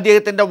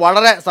അദ്ദേഹത്തിൻ്റെ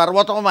വളരെ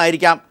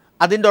സർവോത്തമമായിരിക്കാം,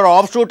 അതിൻ്റെ ഒരു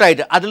ഓഫ്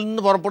ഷൂട്ടായിട്ട് അതിൽ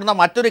നിന്ന് പുറപ്പെടുന്ന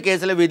മറ്റൊരു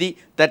കേസിലെ വിധി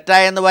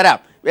തെറ്റായെന്ന് വരാം.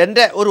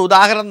 എൻ്റെ ഒരു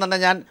ഉദാഹരണം തന്നെ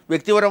ഞാൻ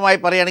വ്യക്തിപരമായി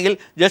പറയുകയാണെങ്കിൽ,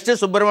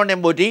 ജസ്റ്റിസ് സുബ്രഹ്മണ്യം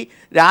പോറ്റി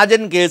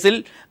രാജൻ കേസിൽ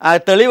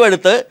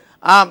തെളിവെടുത്ത്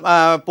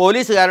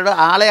പോലീസുകാരോട്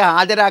ആളെ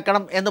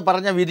ഹാജരാക്കണം എന്ന്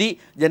പറഞ്ഞ വിധി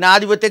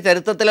ജനാധിപത്യ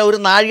ചരിത്രത്തിലെ ഒരു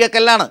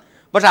നാഴികക്കല്ലാണ്.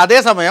 പക്ഷേ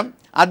അതേസമയം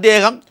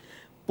അദ്ദേഹം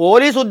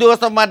പോലീസ്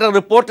ഉദ്യോഗസ്ഥന്മാരുടെ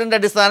റിപ്പോർട്ടിൻ്റെ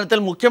അടിസ്ഥാനത്തിൽ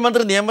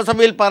മുഖ്യമന്ത്രി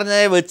നിയമസഭയിൽ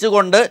പറഞ്ഞതിനെ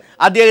വെച്ചുകൊണ്ട്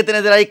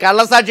അദ്ദേഹത്തിനെതിരായി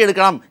കള്ളസാക്ഷി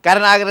എടുക്കണം,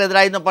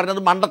 കരുണാകരനെതിരായി എന്ന്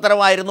പറഞ്ഞത്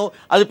മണ്ടത്തരമായിരുന്നു.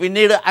 അത്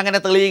പിന്നീട് അങ്ങനെ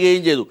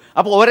തെളിയുകയും ചെയ്തു.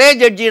 അപ്പോൾ ഒരേ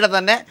ജഡ്ജിയുടെ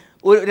തന്നെ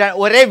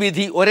ഒരേ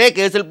വിധി ഒരേ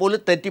കേസിൽ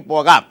പോലും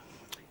തെറ്റിപ്പോകാം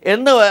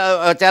എന്ന്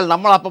വെച്ചാൽ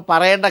നമ്മളപ്പോൾ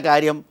പറയേണ്ട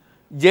കാര്യം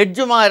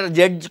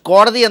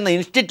കോടതി എന്ന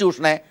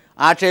ഇൻസ്റ്റിറ്റ്യൂഷനെ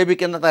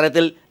ആക്ഷേപിക്കുന്ന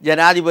തരത്തിൽ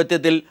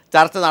ജനാധിപത്യത്തിൽ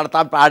ചർച്ച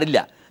നടത്താൻ പാടില്ല.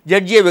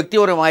 ജഡ്ജിയെ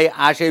വ്യക്തിപരമായി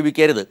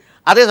ആക്ഷേപിക്കരുത്.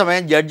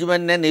 അതേസമയം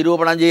ജഡ്ജ്മെൻറ്റിനെ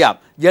നിരൂപണം ചെയ്യാം.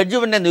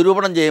 ജഡ്ജ്മെൻറ്റിനെ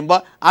നിരൂപണം ചെയ്യുമ്പോൾ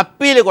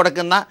അപ്പീൽ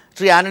കൊടുക്കുന്ന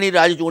ശ്രീ ആന്റണി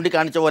രാജു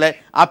ചൂണ്ടിക്കാണിച്ച പോലെ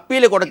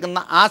അപ്പീൽ കൊടുക്കുന്ന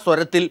ആ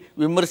സ്വരത്തിൽ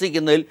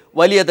വിമർശിക്കുന്നതിൽ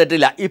വലിയ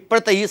തെറ്റില്ല.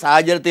 ഇപ്പോഴത്തെ ഈ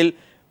സാഹചര്യത്തിൽ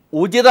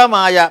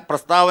ഉചിതമായ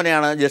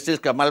പ്രസ്താവനയാണ്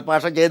ജസ്റ്റിസ് കമാൽ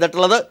പാഷ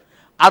ചെയ്തിട്ടുള്ളത്.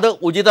 അത്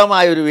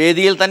ഉചിതമായൊരു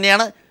വേദിയിൽ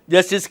തന്നെയാണ്.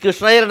 ജസ്റ്റിസ്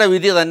കൃഷ്ണയ്യരുടെ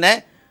വിധി തന്നെ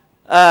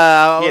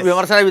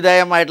വിമർശന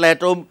വിധേയമായിട്ടുള്ള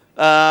ഏറ്റവും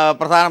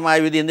പ്രധാനമായ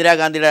വിധി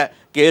ഇന്ദിരാഗാന്ധിയുടെ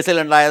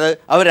കേസിലുണ്ടായത്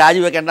അവർ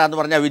രാജിവെക്കേണ്ട എന്ന്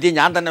പറഞ്ഞ വിധി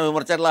ഞാൻ തന്നെ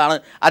വിമർശിച്ചിട്ടുള്ളതാണ്.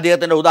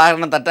 അദ്ദേഹത്തിൻ്റെ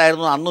ഉദാഹരണം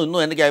തെറ്റായിരുന്നു അന്നും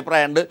ഇന്നും എനിക്ക്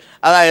അഭിപ്രായമുണ്ട്.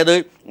 അതായത്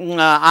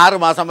 6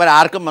 മാസം വരെ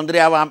ആർക്കും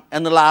മന്ത്രിയാവാം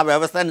എന്നുള്ള ആ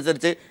വ്യവസ്ഥ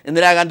അനുസരിച്ച്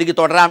ഇന്ദിരാഗാന്ധിക്ക്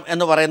തുടരാം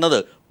എന്ന് പറയുന്നത്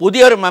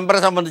പുതിയൊരു മെമ്പറെ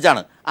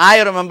സംബന്ധിച്ചാണ്,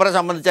 ഒരു മെമ്പറെ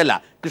സംബന്ധിച്ചല്ല.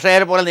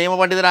 കൃഷ്ണയ്യരെ പോലെ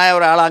നിയമപണ്ഡിതനായ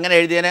ഒരാൾ അങ്ങനെ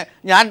എഴുതിയതിനെ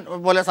ഞാൻ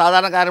പോലെ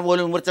സാധാരണക്കാരൻ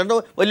പോലും വിമർശിച്ചിട്ടുണ്ട്,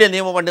 വലിയ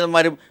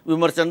നിയമപണ്ഡിതന്മാരും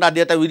വിമർശിച്ചിട്ടുണ്ട്.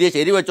 അദ്ദേഹത്തെ വിധിയെ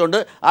ശരിവെച്ചുകൊണ്ട്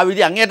ആ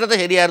വിധി അങ്ങേറ്റത്തെ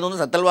ശരിയായിരുന്നു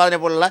എന്ന് സത്യൽവാദിനെ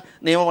പോലുള്ള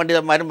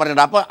നിയമപണ്ഡിതന്മാരും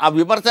പറഞ്ഞിട്ടുണ്ട്. അപ്പോൾ ആ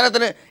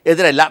വിമർശനത്തിന്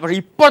എതിരല്ല. പക്ഷേ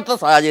ഇപ്പോഴത്തെ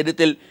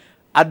സാഹചര്യത്തിൽ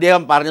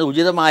അദ്ദേഹം പറഞ്ഞത്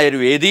ഉചിതമായൊരു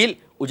വേദിയിൽ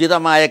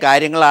ഉചിതമായ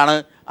കാര്യങ്ങളാണ്,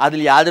 അതിൽ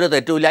യാതൊരു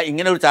തെറ്റുമില്ല.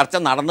 ഇങ്ങനെ ഒരു ചർച്ച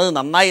നടന്നത്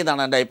നന്നായി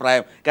എന്നാണ് എൻ്റെ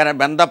അഭിപ്രായം. കാരണം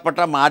ബന്ധപ്പെട്ട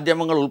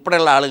മാധ്യമങ്ങൾ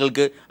ഉൾപ്പെടെയുള്ള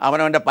ആളുകൾക്ക്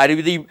അവനവൻ്റെ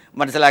പരിമിതിയും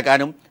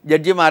മനസ്സിലാക്കാനും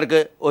ജഡ്ജിമാർക്ക്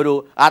ഒരു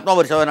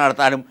ആത്മപരിശോധന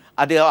നടത്താനും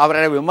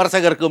അവരുടെ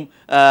വിമർശകർക്കും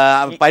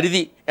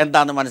പരിധി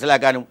എന്താണെന്ന്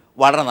മനസ്സിലാക്കാനും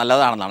വളരെ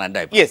നല്ലതാണെന്നാണ് എൻ്റെ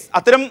അഭിപ്രായം. യെസ്,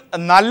 അത്തരം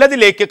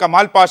നല്ലതിലേക്ക്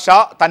കമാൽ പാഷ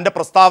തൻ്റെ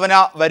പ്രസ്താവന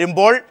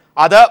വരുമ്പോൾ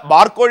അത്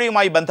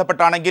ബാർക്കോഴയുമായി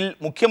ബന്ധപ്പെട്ടാണെങ്കിൽ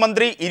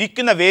മുഖ്യമന്ത്രി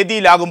ഇരിക്കുന്ന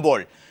വേദിയിലാകുമ്പോൾ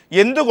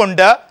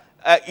എന്തുകൊണ്ട്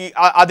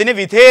അതിന്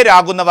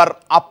വിധേയരാകുന്നവർ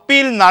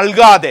അപ്പീൽ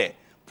നൽകാതെ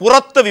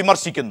പുറത്ത്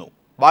വിമർശിക്കുന്നു?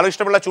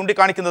 ബാലകൃഷ്ണപിള്ള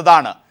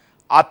ചൂണ്ടിക്കാണിക്കുന്നതാണ്.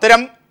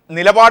 അത്തരം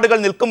നിലപാടുകൾ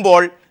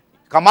നിൽക്കുമ്പോൾ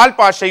കമാൽ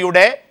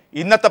പാഷയുടെ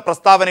ഇന്നത്തെ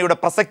പ്രസ്താവനയുടെ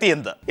പ്രസക്തി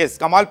എന്ത്? യെസ്,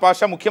 കമാൽ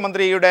പാഷ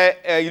മുഖ്യമന്ത്രിയുടെ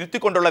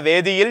ഇരുത്തിക്കൊണ്ടുള്ള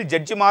വേദിയിൽ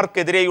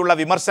ജഡ്ജിമാർക്കെതിരെയുള്ള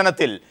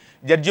വിമർശനത്തിൽ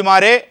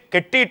ജഡ്ജിമാരെ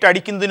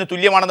കെട്ടിയിട്ടടിക്കുന്നതിന്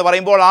തുല്യമാണെന്ന്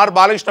പറയുമ്പോൾ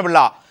ബാലകൃഷ്ണപിള്ള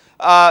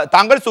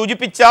താങ്കൾ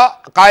സൂചിപ്പിച്ച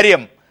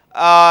കാര്യം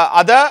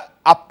അത്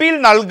അപ്പീൽ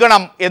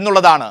നൽകണം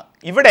എന്നുള്ളതാണ്.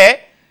 ഇവിടെ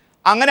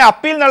അങ്ങനെ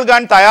അപ്പീൽ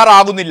നൽകാൻ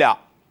തയ്യാറാകുന്നില്ല.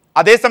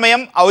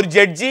 അതേസമയം ഒരു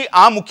ജഡ്ജി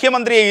ആ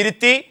മുഖ്യമന്ത്രിയെ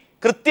ഇരുത്തി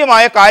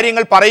കൃത്യമായ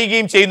കാര്യങ്ങൾ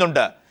പറയുകയും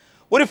ചെയ്യുന്നുണ്ട്.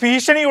 ഒരു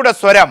ഭീഷണിയുടെ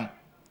സ്വരം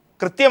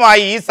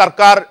കൃത്യമായി ഈ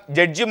സർക്കാർ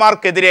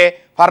ജഡ്ജിമാർക്കെതിരെ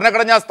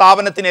ഭരണഘടനാ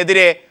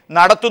സ്ഥാപനത്തിനെതിരെ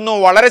നടത്തുന്നു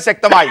വളരെ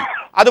ശക്തമായി.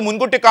 അത്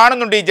മുൻകൂട്ടി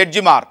കാണുന്നുണ്ട് ഈ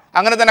ജഡ്ജിമാർ.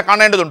 അങ്ങനെ തന്നെ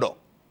കാണേണ്ടതുണ്ടോ?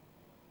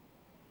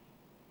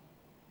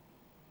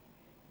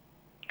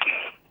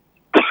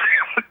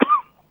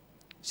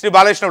 ശ്രീ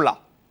ബാലകൃഷ്ണപിള്ള,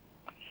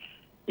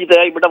 ഇത്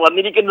ഇവിടെ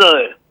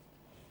വന്നിരിക്കുന്നത്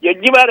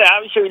ജഡ്ജിമാരെ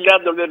ആവശ്യമില്ല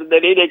എന്നുള്ളൊരു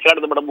നിലയിലേക്കാണ്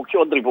നമ്മുടെ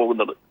മുഖ്യമന്ത്രി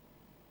പോകുന്നത്.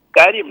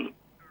 കാര്യം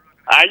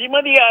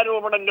അഴിമതി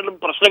ആരോപണങ്ങളും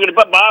പ്രശ്നങ്ങളും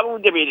ഇപ്പൊ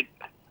ബാബുവിന്റെ പേരിൽ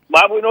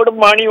ബാബുവിനോടും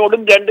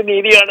മാണിയോടും 2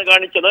 നീതിയാണ്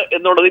കാണിച്ചത്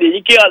എന്നുള്ളതിൽ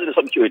എനിക്ക് യാതൊരു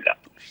സംശയമില്ല.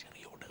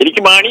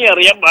 എനിക്ക് മാണിയെ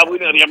അറിയാം,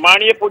 ബാബുവിനെ അറിയാം.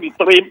 മാണിയെപ്പോൾ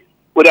ഇത്രയും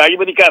ഒരു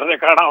അഴിമതിക്കാരനെ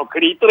കാണാൻ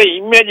ഒക്കെ ഇത്രയും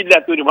ഇമേജ്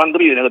ഇല്ലാത്ത ഒരു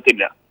മന്ത്രി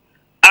ഇതിനകത്തില്ല.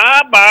 ആ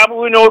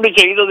ബാബുവിനോട്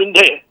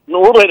ചെയ്തതിന്റെ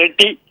 100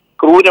 ഇരട്ടി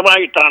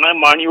ക്രൂരമായിട്ടാണ്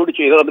മാണിയോട്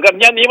ചെയ്തത്.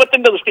 കാരണം ഞാൻ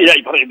നിയമത്തിന്റെ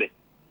ദൃഷ്ടിയിലായി പറയുന്നത്.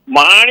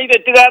 മാണി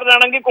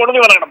തെറ്റുകാരനാണെങ്കിൽ കോടതി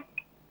പറയണം,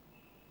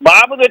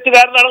 ബാബു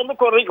തെറ്റുകാരനാണെന്ന്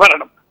കോടതിക്ക്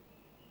പറയണം.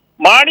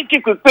 മാണിക്ക്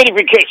ക്വിക്ക്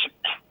വെരിഫിക്കേഷൻ,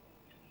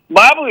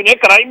 ബാബുവിനെ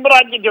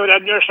ക്രൈംബ്രാഞ്ചിന്റെ ഒരു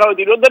അന്വേഷണം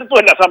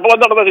തിരുവനന്തപുരത്തുമല്ല, സംഭവം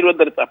നടന്ന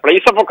തിരുവനന്തപുരത്ത്,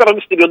 പ്ലേസ് ഓഫ്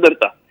ഒക്കറൻസ്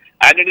തിരുവനന്തപുരത്ത്.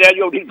 ആന്റണി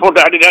രാജു റിപ്പോർട്ട്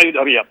ആന്റണി രാജു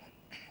അറിയാം.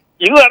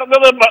 ഇത്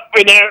നടന്നത്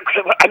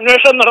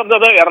അന്വേഷണം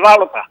നടന്നത്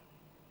എറണാകുളത്താണ്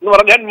എന്ന്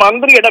പറഞ്ഞാൽ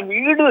മന്ത്രിയുടെ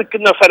വീട്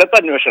നിൽക്കുന്ന സ്ഥലത്ത്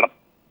അന്വേഷണം,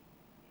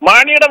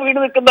 മാണിയുടെ വീട്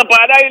നിൽക്കുന്ന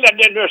പാലായിൽ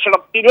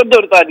അന്വേഷണം,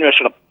 തിരുവനന്തപുരത്ത്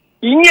അന്വേഷണം.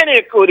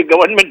 ഇങ്ങനെയൊക്കെ ഒരു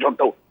ഗവൺമെന്റ്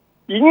ഉണ്ടോ?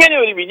 ഇങ്ങനെ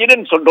ഒരു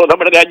വിജിലൻസ് ഉണ്ടോ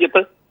നമ്മുടെ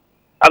രാജ്യത്ത്?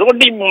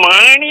 അതുകൊണ്ട് ഈ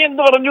മാണി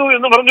എന്ന് പറഞ്ഞു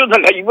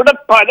എന്നല്ല, ഇവിടെ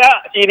പല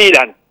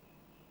രീതിയിലാണ്.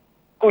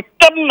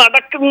 കുറ്റം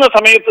നടക്കുന്ന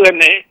സമയത്ത്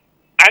തന്നെ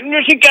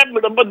അന്വേഷിക്കാൻ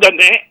വിടുമ്പോൾ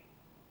തന്നെ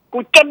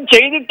കുറ്റം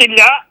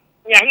ചെയ്തിട്ടില്ല,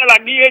 ഞങ്ങൾ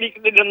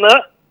അംഗീകരിക്കുന്നില്ലെന്ന്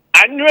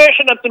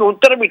അന്വേഷണത്തിന്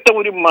ഉത്തരവിട്ട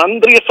ഒരു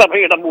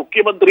മന്ത്രിസഭയുടെ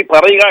മുഖ്യമന്ത്രി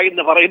പറയുക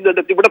എന്ന്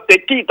പറയുന്നത് ഇവിടെ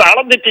തെറ്റി,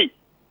 താളം തെറ്റി.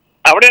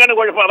 അവിടെയാണ്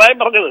കുഴപ്പം. അതായത്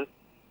പറഞ്ഞത്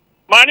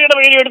മാണിയുടെ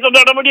പേര് എടുത്ത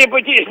നടപടിയെ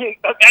പറ്റി,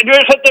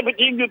 അന്വേഷണത്തെ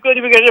പറ്റിയും ക്വിക്ക്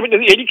വെരിഫിക്കേഷനെ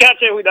പറ്റി എനിക്ക്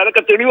ആശയമില്ല.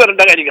 അതൊക്കെ തെളിവ്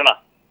വരേണ്ട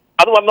കാര്യങ്ങളാണ്,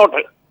 അത്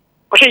വന്നോട്ട്.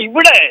 പക്ഷെ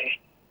ഇവിടെ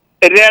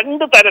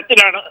 2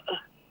 തരത്തിലാണ്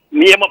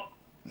നിയമം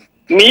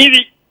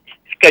നീതി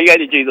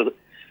കൈകാര്യം ചെയ്തത്.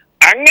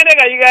 അങ്ങനെ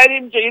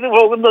കൈകാര്യം ചെയ്തു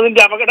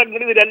പോകുന്നതിന്റെ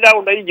അപകടങ്ങൾ ഇതിലെല്ലാം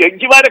ഉണ്ട്. ഈ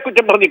ജഡ്ജിമാരെ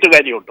കുറ്റം പറഞ്ഞിട്ട്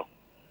കാര്യമുണ്ടോ?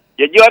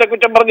 ജഡ്ജിമാരെ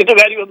കുറ്റം പറഞ്ഞിട്ട്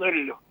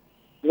കാര്യമൊന്നുമില്ലല്ലോ.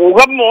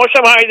 മുഖം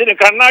മോശമായതിന്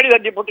കണ്ണാടി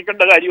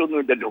തട്ടിപ്പൊട്ടിക്കേണ്ട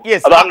കാര്യമൊന്നുമില്ലല്ലോ.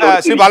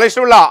 ശ്രീ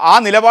ബാലകൃഷ്ണപിള്ള, ആ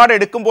നിലപാട്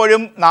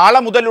എടുക്കുമ്പോഴും നാളെ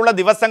മുതലുള്ള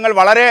ദിവസങ്ങൾ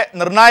വളരെ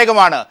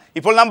നിർണായകമാണ്.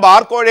 ഇപ്പോൾ നാം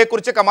ബാർക്കോഴയെ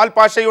കുറിച്ച് കമാൽ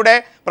പാഷയുടെ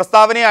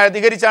പ്രസ്താവനയെ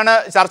അധികരിച്ചാണ്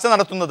ചർച്ച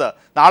നടത്തുന്നത്.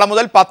 നാളെ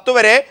മുതൽ 10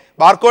 വരെ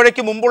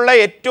ബാർക്കോഴയ്ക്ക് മുമ്പുള്ള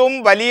ഏറ്റവും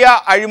വലിയ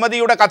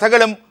അഴിമതിയുടെ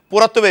കഥകളും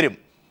പുറത്തുവരും.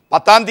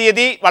 10-ാം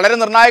തീയതി വളരെ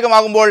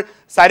നിർണായകമാകുമ്പോൾ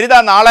സരിത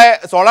നാളെ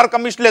സോളാർ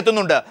കമ്മീഷനിൽ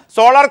എത്തുന്നുണ്ട്.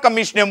 സോളാർ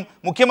കമ്മീഷനും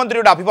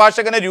മുഖ്യമന്ത്രിയുടെ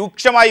അഭിഭാഷകനെ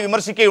രൂക്ഷമായി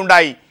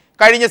വിമർശിക്കുകയുണ്ടായി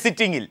കഴിഞ്ഞ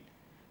സിറ്റിംഗിൽ.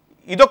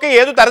 ഇതൊക്കെ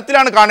ഏതു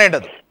തരത്തിലാണ്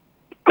കാണേണ്ടത്?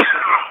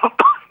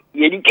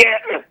 എനിക്ക്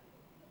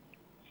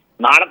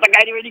നാളത്തെ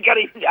കാര്യം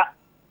എനിക്കറിയില്ല.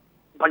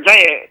 പക്ഷേ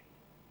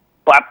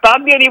 10-ാം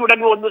തീയതി ഇവിടെ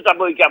ഒന്നും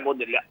സംഭവിക്കാൻ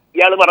പോകുന്നില്ല.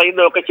 ഇയാൾ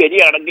പറയുന്നതൊക്കെ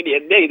ശരിയാണെങ്കിൽ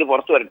എന്നെ ഇത്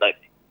പുറത്തു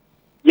വരേണ്ടതല്ലേ?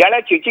 ഇയാളെ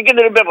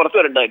ശിക്ഷിക്കുന്നതിന് മുമ്പേ പുറത്തു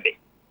വരേണ്ടതല്ലേ?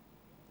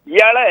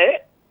 ഇയാളെ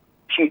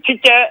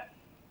ശിക്ഷിച്ച്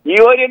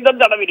ജീവപര്യന്തം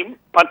തടവിനും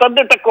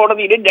പത്തനംതിട്ട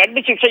കോടതിയിലും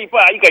 2 ശിക്ഷ ഇപ്പൊ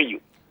ആയി കഴിഞ്ഞു.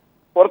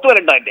 പുറത്തു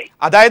വരേണ്ടതല്ലേ?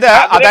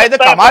 അതായത്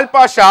കമാൽ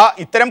പാഷ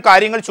ഇത്തരം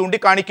കാര്യങ്ങൾ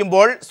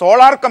ചൂണ്ടിക്കാണിക്കുമ്പോൾ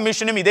സോളാർ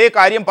കമ്മീഷനും ഇതേ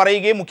കാര്യം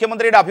പറയുകയും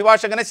മുഖ്യമന്ത്രിയുടെ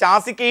അഭിഭാഷകനെ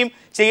ശാസിക്കുകയും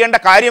ചെയ്യേണ്ട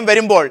കാര്യം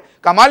വരുമ്പോൾ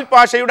കമാൽ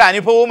പാഷയുടെ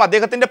അനുഭവവും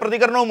അദ്ദേഹത്തിന്റെ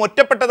പ്രതികരണവും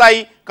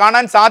ഒറ്റപ്പെട്ടതായി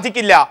കാണാൻ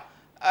സാധിക്കില്ല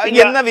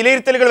എന്ന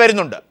വിലയിരുത്തലുകൾ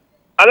വരുന്നുണ്ട്.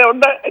 അതെ,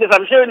 ഉണ്ട്, ഒരു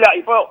സംശയമില്ല.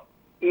 ഇപ്പൊ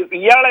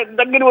ഇയാൾ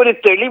എന്തെങ്കിലും ഒരു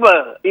തെളിവ്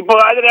ഇപ്പൊ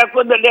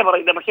ഹാജരാക്കുമെന്നല്ലേ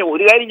പറയുന്നത്. പക്ഷെ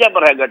ഒരു കാര്യം ഞാൻ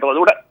പറയാം കേട്ടോ,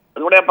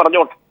 അതുകൂടെ ഞാൻ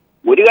പറഞ്ഞോട്ടെ.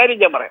 ഒരു കാര്യം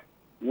ഞാൻ പറയാം.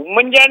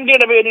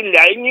 ഉമ്മൻചാണ്ടിയുടെ പേരിൽ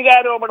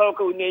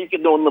ലൈംഗികാരോപണമൊക്കെ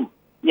ഉന്നയിക്കുന്ന ഒന്നും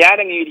ഞാൻ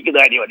അംഗീകരിക്കുന്ന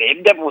കാര്യമല്ല.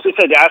 എന്റെ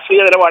പൊസിഷൻ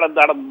രാഷ്ട്രീയ നിലപാട്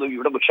എന്താണെന്നൊന്നും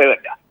ഇവിടെ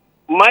വിഷയമല്ല.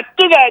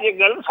 മറ്റു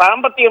കാര്യങ്ങൾ,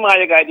 സാമ്പത്തികമായ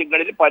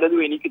കാര്യങ്ങളിൽ പലതും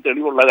എനിക്ക്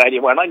തെളിവുള്ള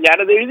കാര്യമാണ്.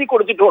 ഞാനത് എഴുതി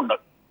കൊടുത്തിട്ടുണ്ട്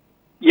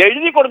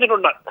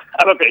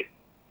അതൊക്കെ.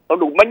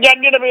 അതുകൊണ്ട്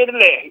ഉമ്മൻചാണ്ടിയുടെ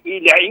പേരിലെ ഈ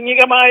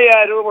ലൈംഗികമായ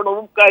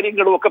ആരോപണവും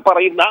കാര്യങ്ങളും ഒക്കെ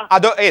പറയുന്ന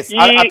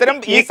അത്തരം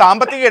ഈ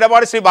സാമ്പത്തിക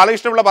ഇടപാട് ശ്രീ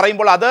ബാലകൃഷ്ണപിള്ള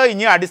പറയുമ്പോൾ അത്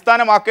ഇനി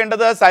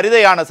അടിസ്ഥാനമാക്കേണ്ടത്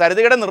സരിതയാണ്.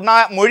 സരിതയുടെ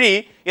മൊഴി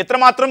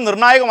എത്രമാത്രം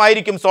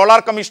നിർണായകമായിരിക്കും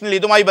സോളാർ കമ്മീഷനിൽ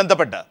ഇതുമായി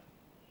ബന്ധപ്പെട്ട്?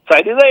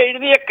 സരിത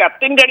എഴുതിയ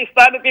കത്തിന്റെ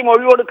അടിസ്ഥാനത്തിൽ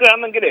മൊഴി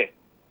കൊടുക്കുകയാണെങ്കിൽ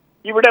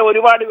ഇവിടെ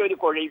ഒരുപാട് പേര്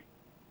കൊഴയും.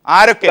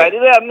 ആരൊക്കെ?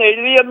 സരിത അന്ന്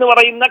എഴുതിയെന്ന്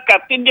പറയുന്ന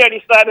കത്തിന്റെ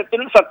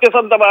അടിസ്ഥാനത്തിൽ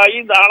സത്യസന്ധമായി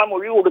നാളെ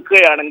മൊഴി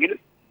കൊടുക്കുകയാണെങ്കിൽ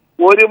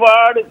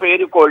ഒരുപാട്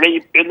പേര്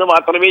കൊഴയും എന്ന്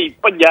മാത്രമേ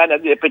ഇപ്പൊ ഞാൻ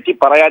അതിനെപ്പറ്റി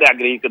പറയാൻ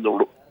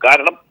ആഗ്രഹിക്കുന്നുള്ളൂ.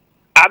 കാരണം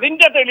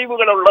അതിന്റെ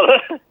തെളിവുകളുള്ളത്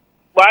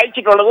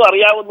വായിച്ചിട്ടുള്ളതും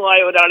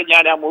അറിയാവുന്നതായ ഒരാൾ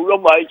ഞാനാ.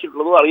 മുഴുവൻ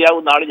വായിച്ചിട്ടുള്ളതും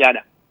അറിയാവുന്ന ആൾ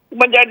ഞാനാ.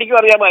 ഉമ്മൻചാണ്ടിക്കും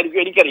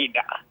അറിയാമായിരിക്കും, എനിക്കറിയില്ല.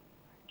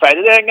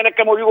 സരിത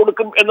എങ്ങനെയൊക്കെ മൊഴി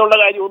കൊടുക്കും എന്നുള്ള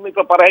കാര്യമൊന്നും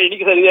ഇപ്പൊ പറയാൻ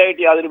എനിക്ക്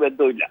സരിതയായിട്ട് യാതൊരു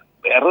ബന്ധവുമില്ല.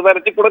 വേറൊരു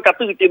തരത്തിൽ കൂടെ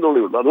കത്ത്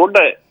കിട്ടിയെന്നുള്ളൂ.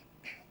 അതുകൊണ്ട്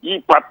ഈ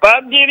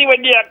 10-ാം തീയതി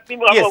വലിയ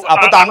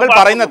അപ്പൊ താങ്കൾ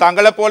പറയുന്ന,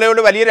 താങ്കളെ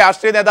പോലെയുള്ള വലിയ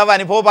രാഷ്ട്രീയ നേതാവ്,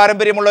 അനുഭവ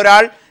പാരമ്പര്യമുള്ള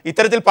ഒരാൾ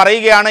ഇത്തരത്തിൽ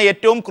പറയുകയാണ്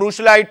ഏറ്റവും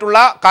ക്രൂഷ്യലായിട്ടുള്ള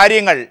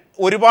കാര്യങ്ങൾ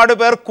ഒരുപാട്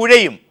പേർ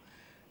കുഴയും.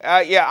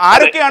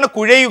 ആരൊക്കെയാണ്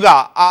കുഴയുക?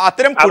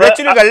 അത്തരം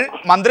കുഴച്ചിലുകൾ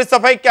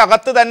മന്ത്രിസഭയ്ക്ക്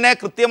അകത്ത് തന്നെ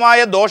കൃത്യമായ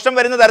ദോഷം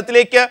വരുന്ന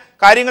തരത്തിലേക്ക്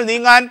കാര്യങ്ങൾ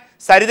നീങ്ങാൻ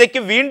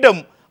സരിതയ്ക്ക് വീണ്ടും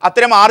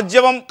അത്തരം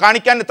ആർജവം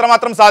കാണിക്കാൻ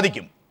എത്രമാത്രം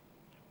സാധിക്കും?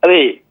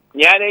 അതെ,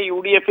 ഞാൻ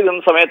UDF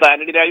നിന്ന സമയത്ത്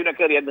ആന്റണി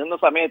രാജുവിനൊക്കെ അറിയാൻ നിന്ന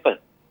സമയത്ത്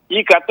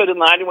ഈ കത്തൊരു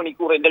 4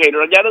 മണിക്കൂർ എന്റെ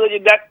കയ്യിലുള്ള, ഞാനത്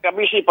ജില്ലാ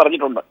കമ്മീഷനിൽ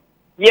പറഞ്ഞിട്ടുണ്ട്.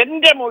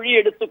 എന്റെ മൊഴി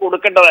എടുത്ത്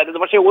കൊടുക്കേണ്ടതായിരുന്നു.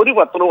 പക്ഷെ ഒരു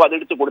പത്രവും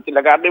അതെടുത്ത് കൊടുത്തില്ല.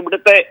 കാരണം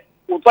ഇവിടുത്തെ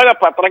പുസ്തക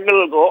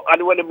പത്രങ്ങൾക്കോ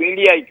അതുപോലെ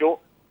മീഡിയയ്ക്കോ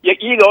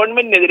ഈ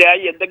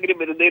ഗവൺമെന്റിനെതിരായി എന്തെങ്കിലും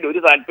വരുന്നതിൽ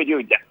ഒരു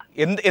താല്പര്യവും ഇല്ല.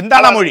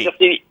 എന്താണ് മൊഴി?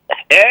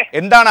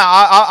 എന്താണ്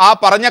ആ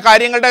പറഞ്ഞ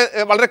കാര്യങ്ങളുടെ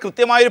വളരെ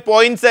കൃത്യമായ ഒരു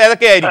പോയിന്റ്സ്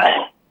ഏതൊക്കെയായിരിക്കും?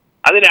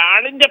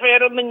 അതിനാളിന്റെ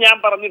പേരൊന്നും ഞാൻ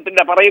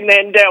പറഞ്ഞിട്ടില്ല. പറയുന്ന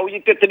എന്റെ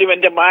ഔചിത്യത്തിനും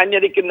എന്റെ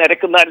മാന്യതയ്ക്കും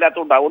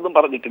നിരക്കുന്നതല്ലാത്തതുകൊണ്ട് ഒന്നും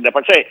പറഞ്ഞിട്ടില്ല.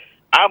 പക്ഷേ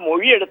ആ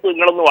മൊഴി എടുത്ത്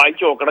നിങ്ങളൊന്ന്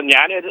വായിച്ചു നോക്കണം.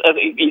 ഞാൻ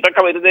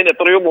ഇതൊക്കെ വരുന്നതിന്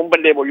എത്രയോ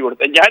മുമ്പല്ലേ മൊഴി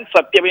കൊടുത്തത്. ഞാൻ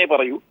സത്യമേ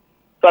പറയൂ,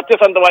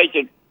 സത്യസന്ധമായി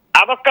ചെയ്യും.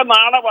 അതൊക്കെ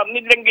നാളെ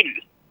വന്നില്ലെങ്കിൽ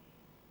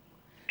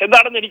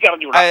എന്താണെന്ന് എനിക്ക്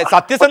അറിഞ്ഞൂടാ.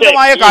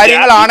 സത്യസന്ധമായ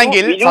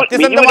കാര്യങ്ങളാണെങ്കിൽ,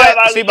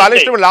 ശ്രീ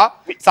ബാലകൃഷ്ണപിള്ള,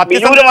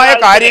 സത്യസന്ധമായ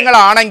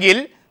കാര്യങ്ങളാണെങ്കിൽ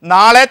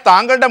നാളെ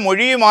താങ്കളുടെ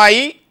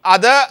മൊഴിയുമായി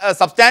അത്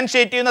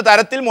സബ്സ്റ്റാൻഷിയേറ്റ് ചെയ്യുന്ന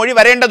തരത്തിൽ മൊഴി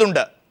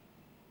വരേണ്ടതുണ്ട്.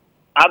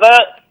 അത്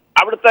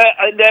അവിടുത്തെ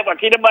അതിന്റെ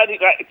വക്കീലന്മാർ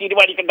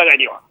തീരുമാനിക്കേണ്ട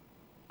കാര്യമാണ്.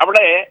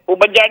 അവിടെ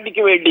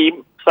ഉമ്മൻചാണ്ടിക്ക് വേണ്ടിയും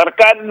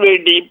സർക്കാരിന്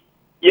വേണ്ടിയും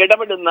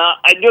ഇടപെടുന്ന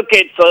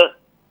അഡ്വക്കേറ്റ്സ്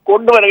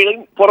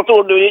കൊണ്ടുവരികയും പുറത്തു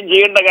കൊണ്ടുവരികയും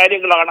ചെയ്യേണ്ട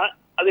കാര്യങ്ങളാണ്.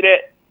 അതിന്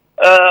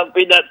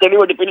പിന്നെ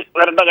തെളിവെടുപ്പിൽ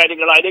വരേണ്ട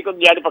കാര്യങ്ങൾ.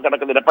 അതിലേക്കൊന്നും ഞാനിപ്പോ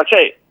കിടക്കുന്നില്ല.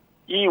 പക്ഷേ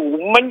ഈ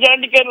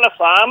ഉമ്മൻചാണ്ടിക്കാനുള്ള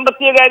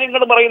സാമ്പത്തിക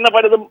കാര്യങ്ങൾ പറയുന്ന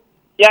പലതും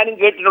ഞാനും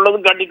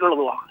കേട്ടിട്ടുള്ളതും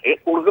കണ്ടിട്ടുള്ളതുമാണ്.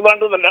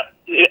 കൊടുക്കുന്നുണ്ടെന്നല്ല,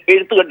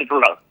 എഴുത്ത്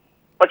കണ്ടിട്ടുള്ളത്.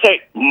 പക്ഷെ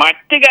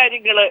മറ്റു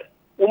കാര്യങ്ങള്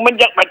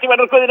മറ്റു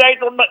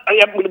പലർക്കെതിരായിട്ടുണ്ട്, അത്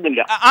ഞാൻ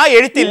വിടുന്നില്ല. ആ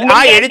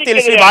എഴുത്തിൽ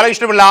ശ്രീ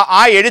ബാലകൃഷ്ണപിള്ള, ആ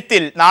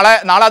എഴുത്തിൽ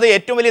നാളെ അത്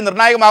ഏറ്റവും വലിയ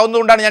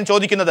നിർണായകമാകുന്നതുകൊണ്ടാണ് ഞാൻ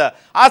ചോദിക്കുന്നത്.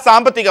 ആ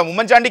സാമ്പത്തികം,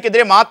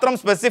 ഉമ്മൻചാണ്ടിക്കെതിരെ മാത്രം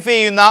സ്പെസിഫൈ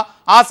ചെയ്യുന്ന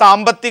ആ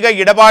സാമ്പത്തിക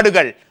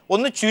ഇടപാടുകൾ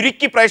ഒന്ന്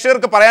ചുരുക്കി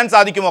പ്രേക്ഷകർക്ക് പറയാൻ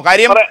സാധിക്കുമോ?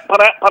 കാര്യം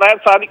പറയാൻ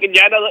സാധിക്കും.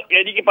 ഞാനത്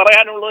എനിക്ക്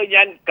പറയാനുള്ളത്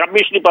ഞാൻ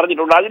കമ്മീഷനിൽ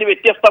പറഞ്ഞിട്ടുണ്ട്. അതിന്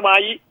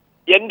വ്യത്യസ്തമായി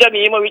എന്റെ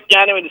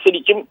നിയമവിജ്ഞാനം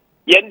അനുസരിച്ചും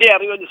എന്റെ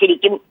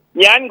അറിവനുസരിച്ചും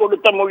ഞാൻ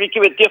കൊടുത്ത മൊഴിക്ക്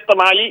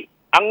വ്യത്യസ്തമായി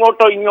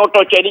അങ്ങോട്ടോ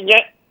ഇങ്ങോട്ടോ ചരിഞ്ഞ്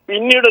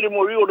പിന്നീട് ഒരു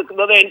മൊഴി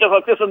കൊടുക്കുന്നത് എന്റെ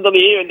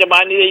സത്യസന്ധതയെയും എന്റെ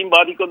മാന്യതയും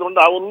ബാധിക്കുന്നതുകൊണ്ട്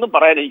അതൊന്നും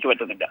പറയാൻ എനിക്ക്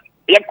പറ്റുന്നില്ല.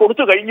 ഞാൻ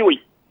കൊടുത്തു കഴിഞ്ഞുപോയി.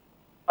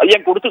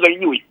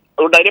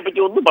 അതുകൊണ്ട്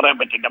അതിനെപ്പറ്റി ഒന്നും പറയാൻ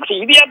പറ്റില്ല. പക്ഷെ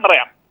ഇത് ഞാൻ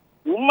പറയാം,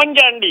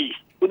 ഉമ്മൻചാണ്ടി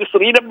ഒരു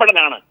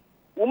ശ്രീരംഭടനാണ്.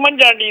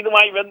 ഉമ്മൻചാണ്ടി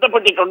ഇതുമായി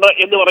ബന്ധപ്പെട്ടിട്ടുണ്ട്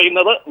എന്ന്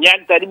പറയുന്നത് ഞാൻ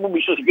തരുമ്പും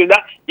വിശ്വസിക്കില്ല.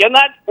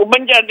 എന്നാൽ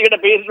ഉമ്മൻചാണ്ടിയുടെ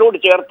പേരിനോട്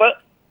ചേർത്ത്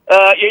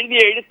എഴുതിയ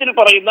എഴുത്തിൽ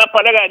പറയുന്ന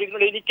പല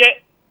കാര്യങ്ങളും എനിക്ക്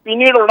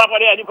പിന്നീടുള്ള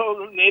പല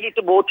അനുഭവങ്ങളും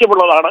നേരിട്ട്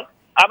ബോധ്യമുള്ളതാണ്.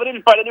 അവരിൽ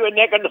പലരും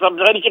എന്നെ കണ്ട്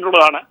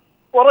സംസാരിച്ചിട്ടുള്ളതാണ്.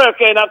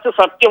 കുറെയൊക്കെ അതിനകത്ത്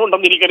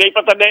സത്യമുണ്ടെന്ന് എനിക്കറിയാം.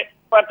 ഇപ്പൊ തന്നെ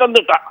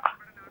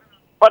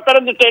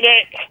പത്തനംതിട്ടയിലെ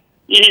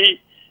ഈ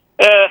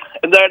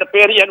എന്താണ്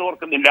പേര് ഞാൻ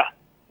ഓർക്കുന്നില്ല.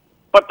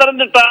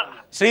 പത്തനംതിട്ട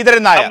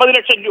 50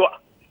 ലക്ഷം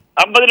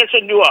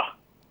രൂപ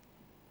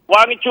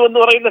വാങ്ങിച്ചു എന്ന്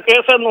പറയുന്ന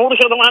കേസ്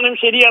 100%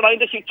 ശരിയാണ്.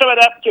 അതിന്റെ ശിക്ഷ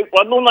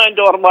വന്നു എന്നാണ്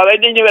എൻ്റെ ഓർമ്മ.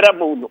 അതിന്റെ ഇനി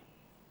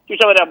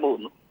ശിക്ഷ വരാൻ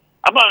പോകുന്നു.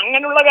 അപ്പൊ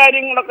അങ്ങനെയുള്ള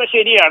കാര്യങ്ങളൊക്കെ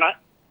ശരിയാണ്.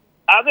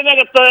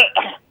 അതിനകത്ത്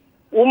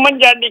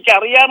ഉമ്മൻചാണ്ടിക്ക്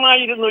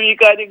അറിയാമായിരുന്നു ഈ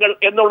കാര്യങ്ങൾ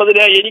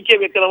എന്നുള്ളതിന് എനിക്ക്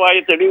വ്യക്തമായ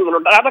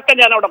തെളിവുകളുണ്ട്. അതൊക്കെ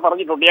ഞാൻ അവിടെ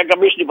പറഞ്ഞിട്ടുണ്ട്, ഞാൻ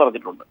കമ്മീഷനിൽ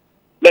പറഞ്ഞിട്ടുണ്ട്.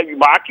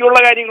 ബാക്കിയുള്ള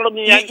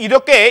കാര്യങ്ങളൊന്നും ഞാൻ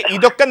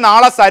ഇതൊക്കെ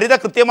നാളെ സരിത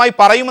കൃത്യമായി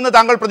പറയുമെന്ന്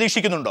താങ്കൾ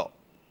പ്രതീക്ഷിക്കുന്നുണ്ടോ?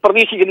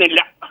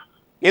 പ്രതീക്ഷിക്കുന്നില്ല.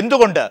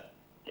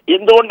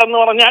 എന്തുകൊണ്ടെന്ന്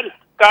പറഞ്ഞാൽ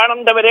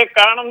കാണേണ്ടവരെ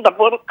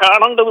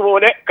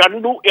കാണേണ്ടതുപോലെ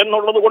കണ്ടു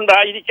എന്നുള്ളത്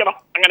കൊണ്ടായിരിക്കണം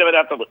അങ്ങനെ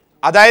വരാത്തത്.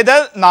 അതായത്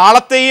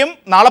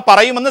നാളെ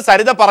പറയുമെന്ന്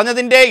സരിത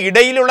പറഞ്ഞതിന്റെ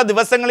ഇടയിലുള്ള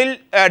ദിവസങ്ങളിൽ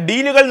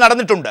ഡീലുകൾ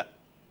നടന്നിട്ടുണ്ട്.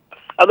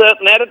 അത്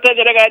നേരത്തെ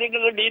ചില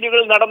കാര്യങ്ങളിൽ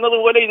ഡീലുകൾ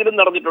നടന്നതുപോലെ ഇതിലും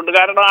നടന്നിട്ടുണ്ട്.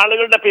 കാരണം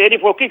ആളുകളുടെ പേര്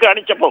പൊക്കി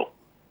കാണിച്ചപ്പോ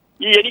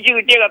എനിക്ക്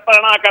കിട്ടിയ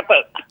കത്താണ് ആ കത്ത്.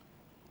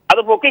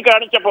 അത് പൊക്കി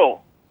കാണിച്ചപ്പോ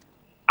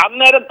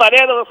അന്നേരം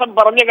തലേ ദിവസം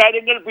പറഞ്ഞ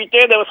കാര്യങ്ങൾ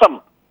പിറ്റേ ദിവസം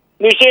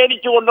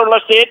നിഷേധിച്ചുകൊണ്ടുള്ള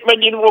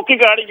സ്റ്റേറ്റ്മെന്റ് ഇത് പൊക്കി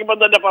കാണിക്കുമ്പോൾ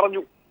തന്നെ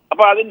പറഞ്ഞു.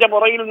 അപ്പൊ അതിന്റെ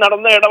പുറകിൽ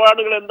നടന്ന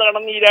ഇടപാടുകൾ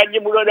എന്താണെന്ന് ഈ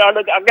രാജ്യം മുഴുവൻ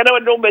അങ്ങനെ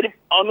വല്ലതും വരും,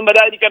 ഒന്നും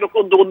വരാതിരിക്കാനൊക്കെ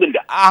ഒന്നും തോന്നുന്നില്ല.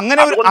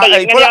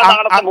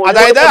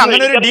 അതായത്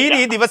അങ്ങനെ ഒരു ഡീൽ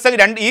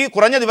ഈ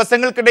കുറഞ്ഞ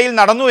ദിവസങ്ങൾക്കിടയിൽ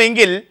നടന്നു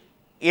എങ്കിൽ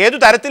ഏതു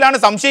തരത്തിലാണ്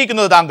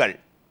സംശയിക്കുന്നത് താങ്കൾ?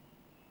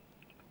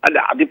 അല്ല,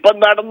 അതിപ്പം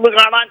നടന്നു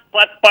കാണാൻ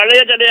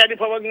പഴയ ചില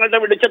അനുഭവങ്ങളുടെ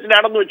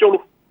വെളിച്ചത്തിലാണെന്ന് വെച്ചോളൂ.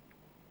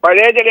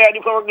 പഴയ ചില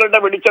അനുഭവങ്ങളുടെ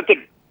വെളിച്ചത്തിൽ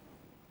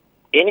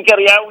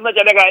എനിക്കറിയാവുന്ന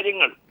ചില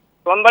കാര്യങ്ങൾ,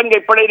 സ്വന്തം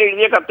കൈപ്പടയിൽ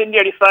എഴുതിയ കത്തിന്റെ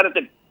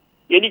അടിസ്ഥാനത്തിൽ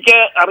എനിക്ക്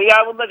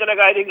അറിയാവുന്ന ചില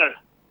കാര്യങ്ങൾ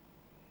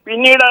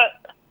പിന്നീട്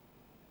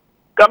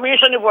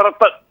കമ്മീഷന്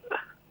പുറത്ത്,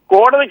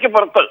 കോടതിക്ക്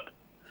പുറത്ത്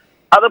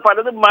അത്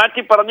പലതും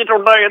മാറ്റി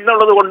പറഞ്ഞിട്ടുണ്ട്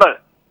എന്നുള്ളത് കൊണ്ട്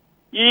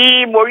ഈ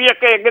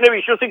മൊഴിയൊക്കെ എങ്ങനെ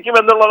വിശ്വസിക്കും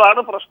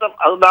എന്നുള്ളതാണ് പ്രശ്നം.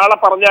 അത് നാളെ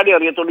പറഞ്ഞാലേ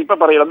അറിയത്തുള്ളൂ, ഇപ്പൊ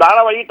പറയില്ല.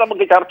 നാളെ വൈകിട്ട്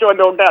നമുക്ക് ചർച്ച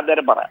വല്ലതും ഉണ്ട്,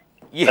 അന്നേരം പറയാം.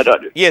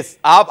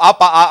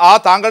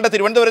 താങ്കളുടെ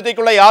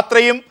തിരുവനന്തപുരത്തേക്കുള്ള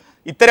യാത്രയും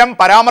ഇത്തരം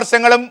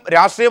പരാമർശങ്ങളും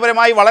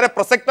രാഷ്ട്രീയപരമായി വളരെ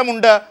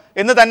പ്രസക്തമുണ്ട്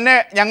എന്ന് തന്നെ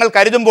ഞങ്ങൾ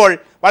കരുതുമ്പോൾ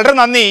വളരെ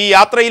നന്ദി ഈ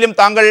യാത്രയിലും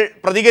താങ്കൾ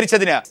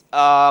പ്രതികരിച്ചതിന്.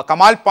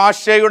 കമാൽ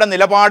പാഷയുടെ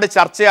നിലപാട്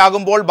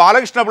ചർച്ചയാകുമ്പോൾ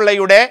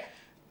ബാലകൃഷ്ണപിള്ളയുടെ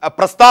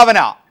പ്രസ്താവന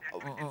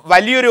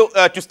വലിയൊരു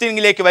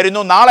ട്വിസ്റ്റിംഗിലേക്ക്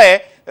വരുന്നു. നാളെ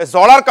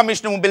സോളാർ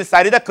കമ്മീഷന് മുമ്പിൽ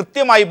സരിത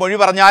കൃത്യമായി മൊഴി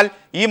പറഞ്ഞാൽ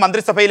ഈ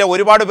മന്ത്രിസഭയിലെ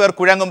ഒരുപാട് പേർ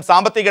കുഴങ്ങും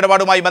സാമ്പത്തിക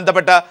ഇടപാടുമായി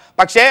ബന്ധപ്പെട്ട്.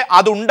 പക്ഷേ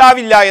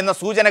അതുണ്ടാവില്ല എന്ന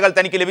സൂചനകൾ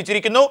തനിക്ക്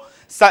ലഭിച്ചിരിക്കുന്നു.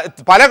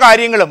 പല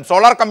കാര്യങ്ങളും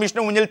സോളാർ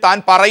കമ്മീഷന് മുന്നിൽ താൻ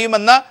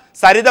പറയുമെന്ന്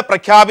സരിത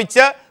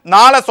പ്രഖ്യാപിച്ച്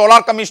നാളെ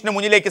സോളാർ കമ്മീഷന്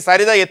മുന്നിലേക്ക്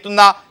സരിത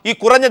എത്തുന്ന ഈ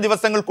കുറഞ്ഞ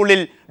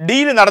ദിവസങ്ങൾക്കുള്ളിൽ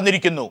ഡീൽ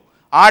നടന്നിരിക്കുന്നു.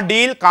 ആ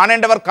ഡീൽ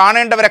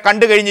കാണേണ്ടവരെ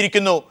കണ്ടു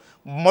കഴിഞ്ഞിരിക്കുന്നു.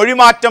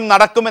 മൊഴിമാറ്റം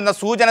നടക്കുമെന്ന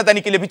സൂചന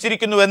തനിക്ക്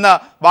ലഭിച്ചിരിക്കുന്നുവെന്ന്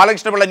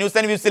ബാലകൃഷ്ണപിള്ള ന്യൂസ്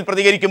ആൻഡ് വ്യൂസിൽ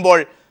പ്രതികരിക്കുമ്പോൾ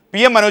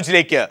PM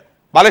മനോജിലേക്ക്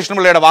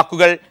ബാലകൃഷ്ണപിള്ളയുടെ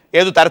വാക്കുകൾ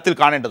ഏതു തരത്തിൽ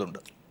കാണേണ്ടതുണ്ട്?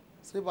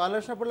 ശ്രീ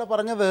ബാലകൃഷ്ണപിള്ള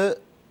പറഞ്ഞത്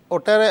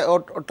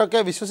ഒട്ടൊക്കെ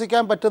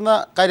വിശ്വസിക്കാൻ പറ്റുന്ന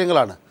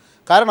കാര്യങ്ങളാണ്.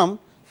 കാരണം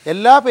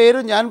എല്ലാ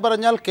പേരും ഞാൻ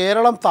പറഞ്ഞാൽ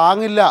കേരളം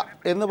താങ്ങില്ല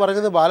എന്ന്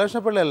പറഞ്ഞത്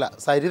ബാലകൃഷ്ണപിള്ളയല്ല,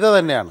 സരിത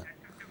തന്നെയാണ്.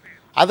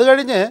 അത്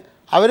കഴിഞ്ഞ്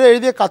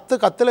അവരെഴുതിയ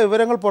കത്തിലെ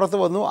വിവരങ്ങൾ പുറത്തു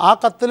വന്നു. ആ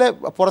കത്തിലെ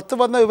പുറത്തു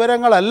വന്ന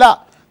വിവരങ്ങളല്ല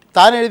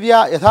താൻ എഴുതിയ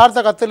യഥാർത്ഥ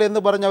കത്തിൽ എന്ന്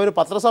പറഞ്ഞ് അവർ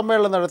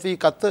പത്രസമ്മേളനം നടത്തി ഈ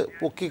കത്ത്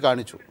പൊക്കി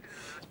കാണിച്ചു.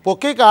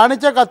 പൊക്കി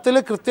കാണിച്ച കത്തിൽ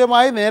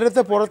കൃത്യമായി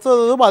നേരത്തെ പുറത്തു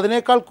വന്നതും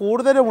അതിനേക്കാൾ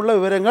കൂടുതലുമുള്ള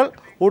വിവരങ്ങൾ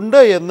ഉണ്ട്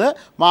എന്ന്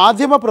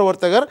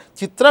മാധ്യമപ്രവർത്തകർ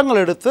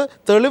ചിത്രങ്ങളെടുത്ത്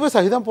തെളിവ്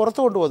സഹിതം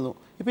പുറത്തു കൊണ്ടുവന്നു,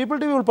 ഈ പീപ്പിൾ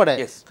TV ഉൾപ്പെടെ.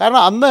 കാരണം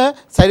അന്ന്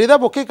സരിത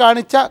പൊക്കി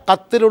കാണിച്ച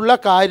കത്തിലുള്ള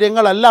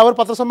കാര്യങ്ങളല്ല അവർ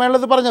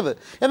പത്രസമ്മേളനത്തിൽ പറഞ്ഞത്.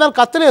 എന്നാൽ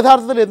കത്തിൽ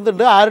യഥാർത്ഥത്തിൽ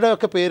എന്തുണ്ട്,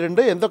 ആരുടെയൊക്കെ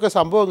പേരുണ്ട്, എന്തൊക്കെ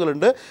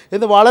സംഭവങ്ങളുണ്ട്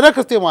എന്ന് വളരെ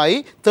കൃത്യമായി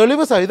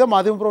തെളിവ് സഹിതം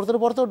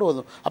മാധ്യമപ്രവർത്തകർ പുറത്തു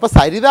കൊണ്ടുവന്നു. അപ്പോൾ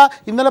സരിത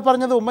ഇന്നലെ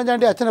പറഞ്ഞത്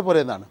ഉമ്മൻചാണ്ടി അച്ഛനെ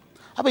പോലെ എന്നാണ്.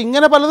 അപ്പോൾ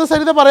ഇങ്ങനെ പലതും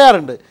സരിത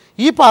പറയാറുണ്ട്.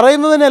 ഈ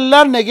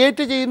പറയുന്നതിനെല്ലാം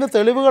നെഗേറ്റ് ചെയ്യുന്ന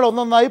തെളിവുകൾ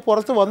ഒന്നൊന്നായി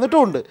പുറത്ത്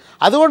വന്നിട്ടുമുണ്ട്.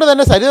 അതുകൊണ്ട്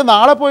തന്നെ സരിത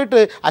നാളെ പോയിട്ട്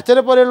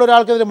അച്ഛനെ പോലെയുള്ള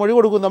ഒരാൾക്കെതിരെ മൊഴി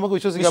കൊടുക്കും നമുക്ക്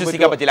വിശ്വസിക്കാൻ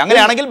പറ്റില്ല.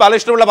 അങ്ങനെയാണെങ്കിൽ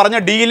ബാലകൃഷ്ണപിള്ള പറഞ്ഞ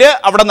ഡീല്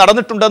അവിടെ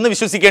നടന്നിട്ടുണ്ടെന്ന്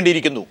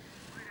വിശ്വസിക്കേണ്ടിയിരിക്കുന്നു.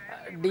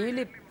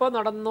 ഡീലിപ്പോൾ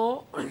നടന്നോ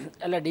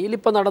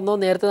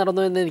നേരത്തെ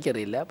നടന്നോ എന്ന്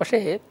എനിക്കറിയില്ല.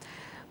 പക്ഷേ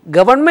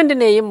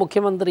ഗവൺമെൻറ്റിനെയും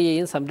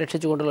മുഖ്യമന്ത്രിയെയും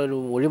സംരക്ഷിച്ചുകൊണ്ടുള്ള ഒരു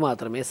മൊഴി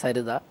മാത്രമേ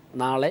സരിത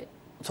നാളെ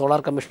സോളാർ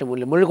കമ്മീഷന്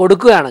മുന്നിൽ മൊഴി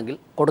കൊടുക്കുകയാണെങ്കിൽ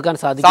കൊടുക്കാൻ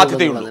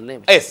സാധിക്കും.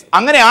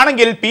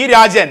 അങ്ങനെയാണെങ്കിൽ പി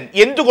രാജൻ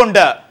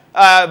എന്തുകൊണ്ട്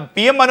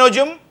PM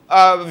മനോജും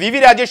VV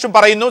രാജേഷും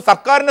പറയുന്നു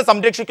സർക്കാരിനെ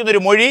സംരക്ഷിക്കുന്ന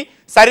ഒരു മൊഴി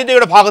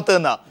സരിതയുടെ ഭാഗത്ത്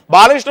നിന്ന്,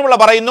 ബാലകൃഷ്ണപിള്ള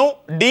പറയുന്നു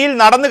ഡീൽ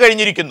നടന്നു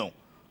കഴിഞ്ഞിരിക്കുന്നു?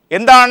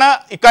 എന്താണ്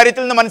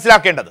ഇക്കാര്യത്തിൽ നിന്ന്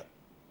മനസ്സിലാക്കേണ്ടത്?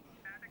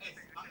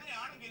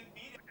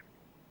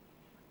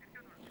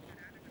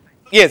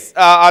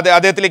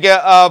 അദ്ദേഹത്തിലേക്ക്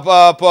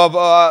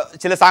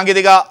ചില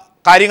സാങ്കേതിക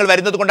കാര്യങ്ങൾ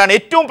വരുന്നത് കൊണ്ടാണ്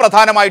ഏറ്റവും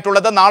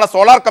പ്രധാനമായിട്ടുള്ളത്. നാളെ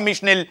സോളാർ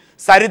കമ്മീഷനിൽ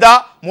സരിത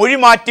മൊഴി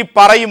മാറ്റി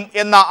പറയും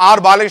എന്ന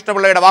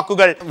ബാലകൃഷ്ണപിള്ളയുടെ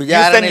വാക്കുകൾ.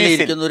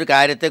 വിചാരണയിലിരിക്കുന്ന ഒരു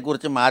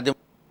കാര്യത്തെക്കുറിച്ച്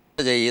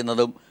മാധ്യമം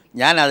ചെയ്യുന്നതും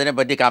ഞാൻ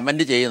അതിനെപ്പറ്റി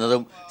കമന്റ്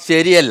ചെയ്യുന്നതും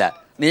ശരിയല്ല,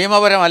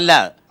 നിയമപരമല്ല.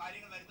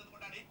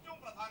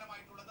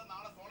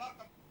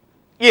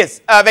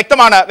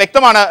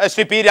 വ്യക്തമാണ്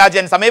ശ്രീ പി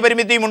രാജൻ.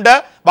 സമയപരിമിതിയുമുണ്ട്.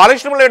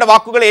 ബാലകൃഷ്ണപിള്ളയുടെ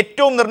വാക്കുകൾ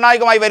ഏറ്റവും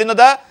നിർണായകമായി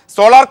വരുന്നത്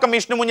സോളാർ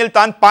കമ്മീഷന് മുന്നിൽ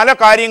താൻ പല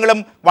കാര്യങ്ങളും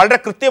വളരെ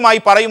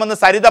കൃത്യമായി പറയുമെന്ന്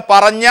സരിത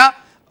പറഞ്ഞ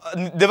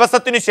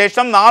ദിവസത്തിനു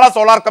ശേഷം നാളെ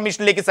സോളാർ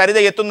കമ്മീഷനിലേക്ക് സരിത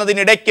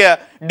എത്തുന്നതിനിടയ്ക്ക്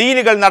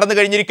ഡീലുകൾ നടന്നു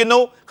കഴിഞ്ഞിരിക്കുന്നു.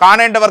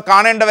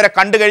 കാണേണ്ടവരെ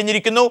കണ്ടു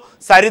കഴിഞ്ഞിരിക്കുന്നു.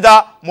 സരിത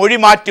മൊഴി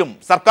മാറ്റും,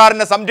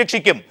 സർക്കാരിനെ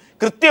സംരക്ഷിക്കും.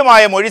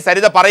 കൃത്യമായ മൊഴി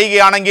സരിത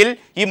പറയുകയാണെങ്കിൽ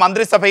ഈ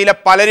മന്ത്രിസഭയിലെ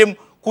പലരും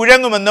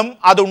കുഴങ്ങുമെന്നും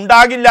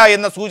അതുണ്ടാകില്ല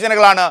എന്ന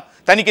സൂചനകളാണ്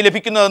തനിക്ക്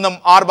ലഭിക്കുന്നതെന്നും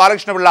ആർ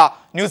ബാലകൃഷ്ണപിള്ള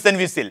ന്യൂസ്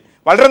സർവീസിൽ.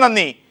 വളരെ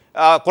നന്ദി.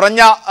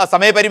 കുറഞ്ഞ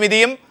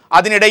സമയപരിമിതിയും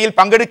അതിനിടയിൽ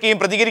പങ്കെടുക്കുകയും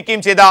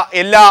പ്രതികരിക്കുകയും ചെയ്ത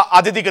എല്ലാ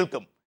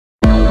അതിഥികൾക്കും.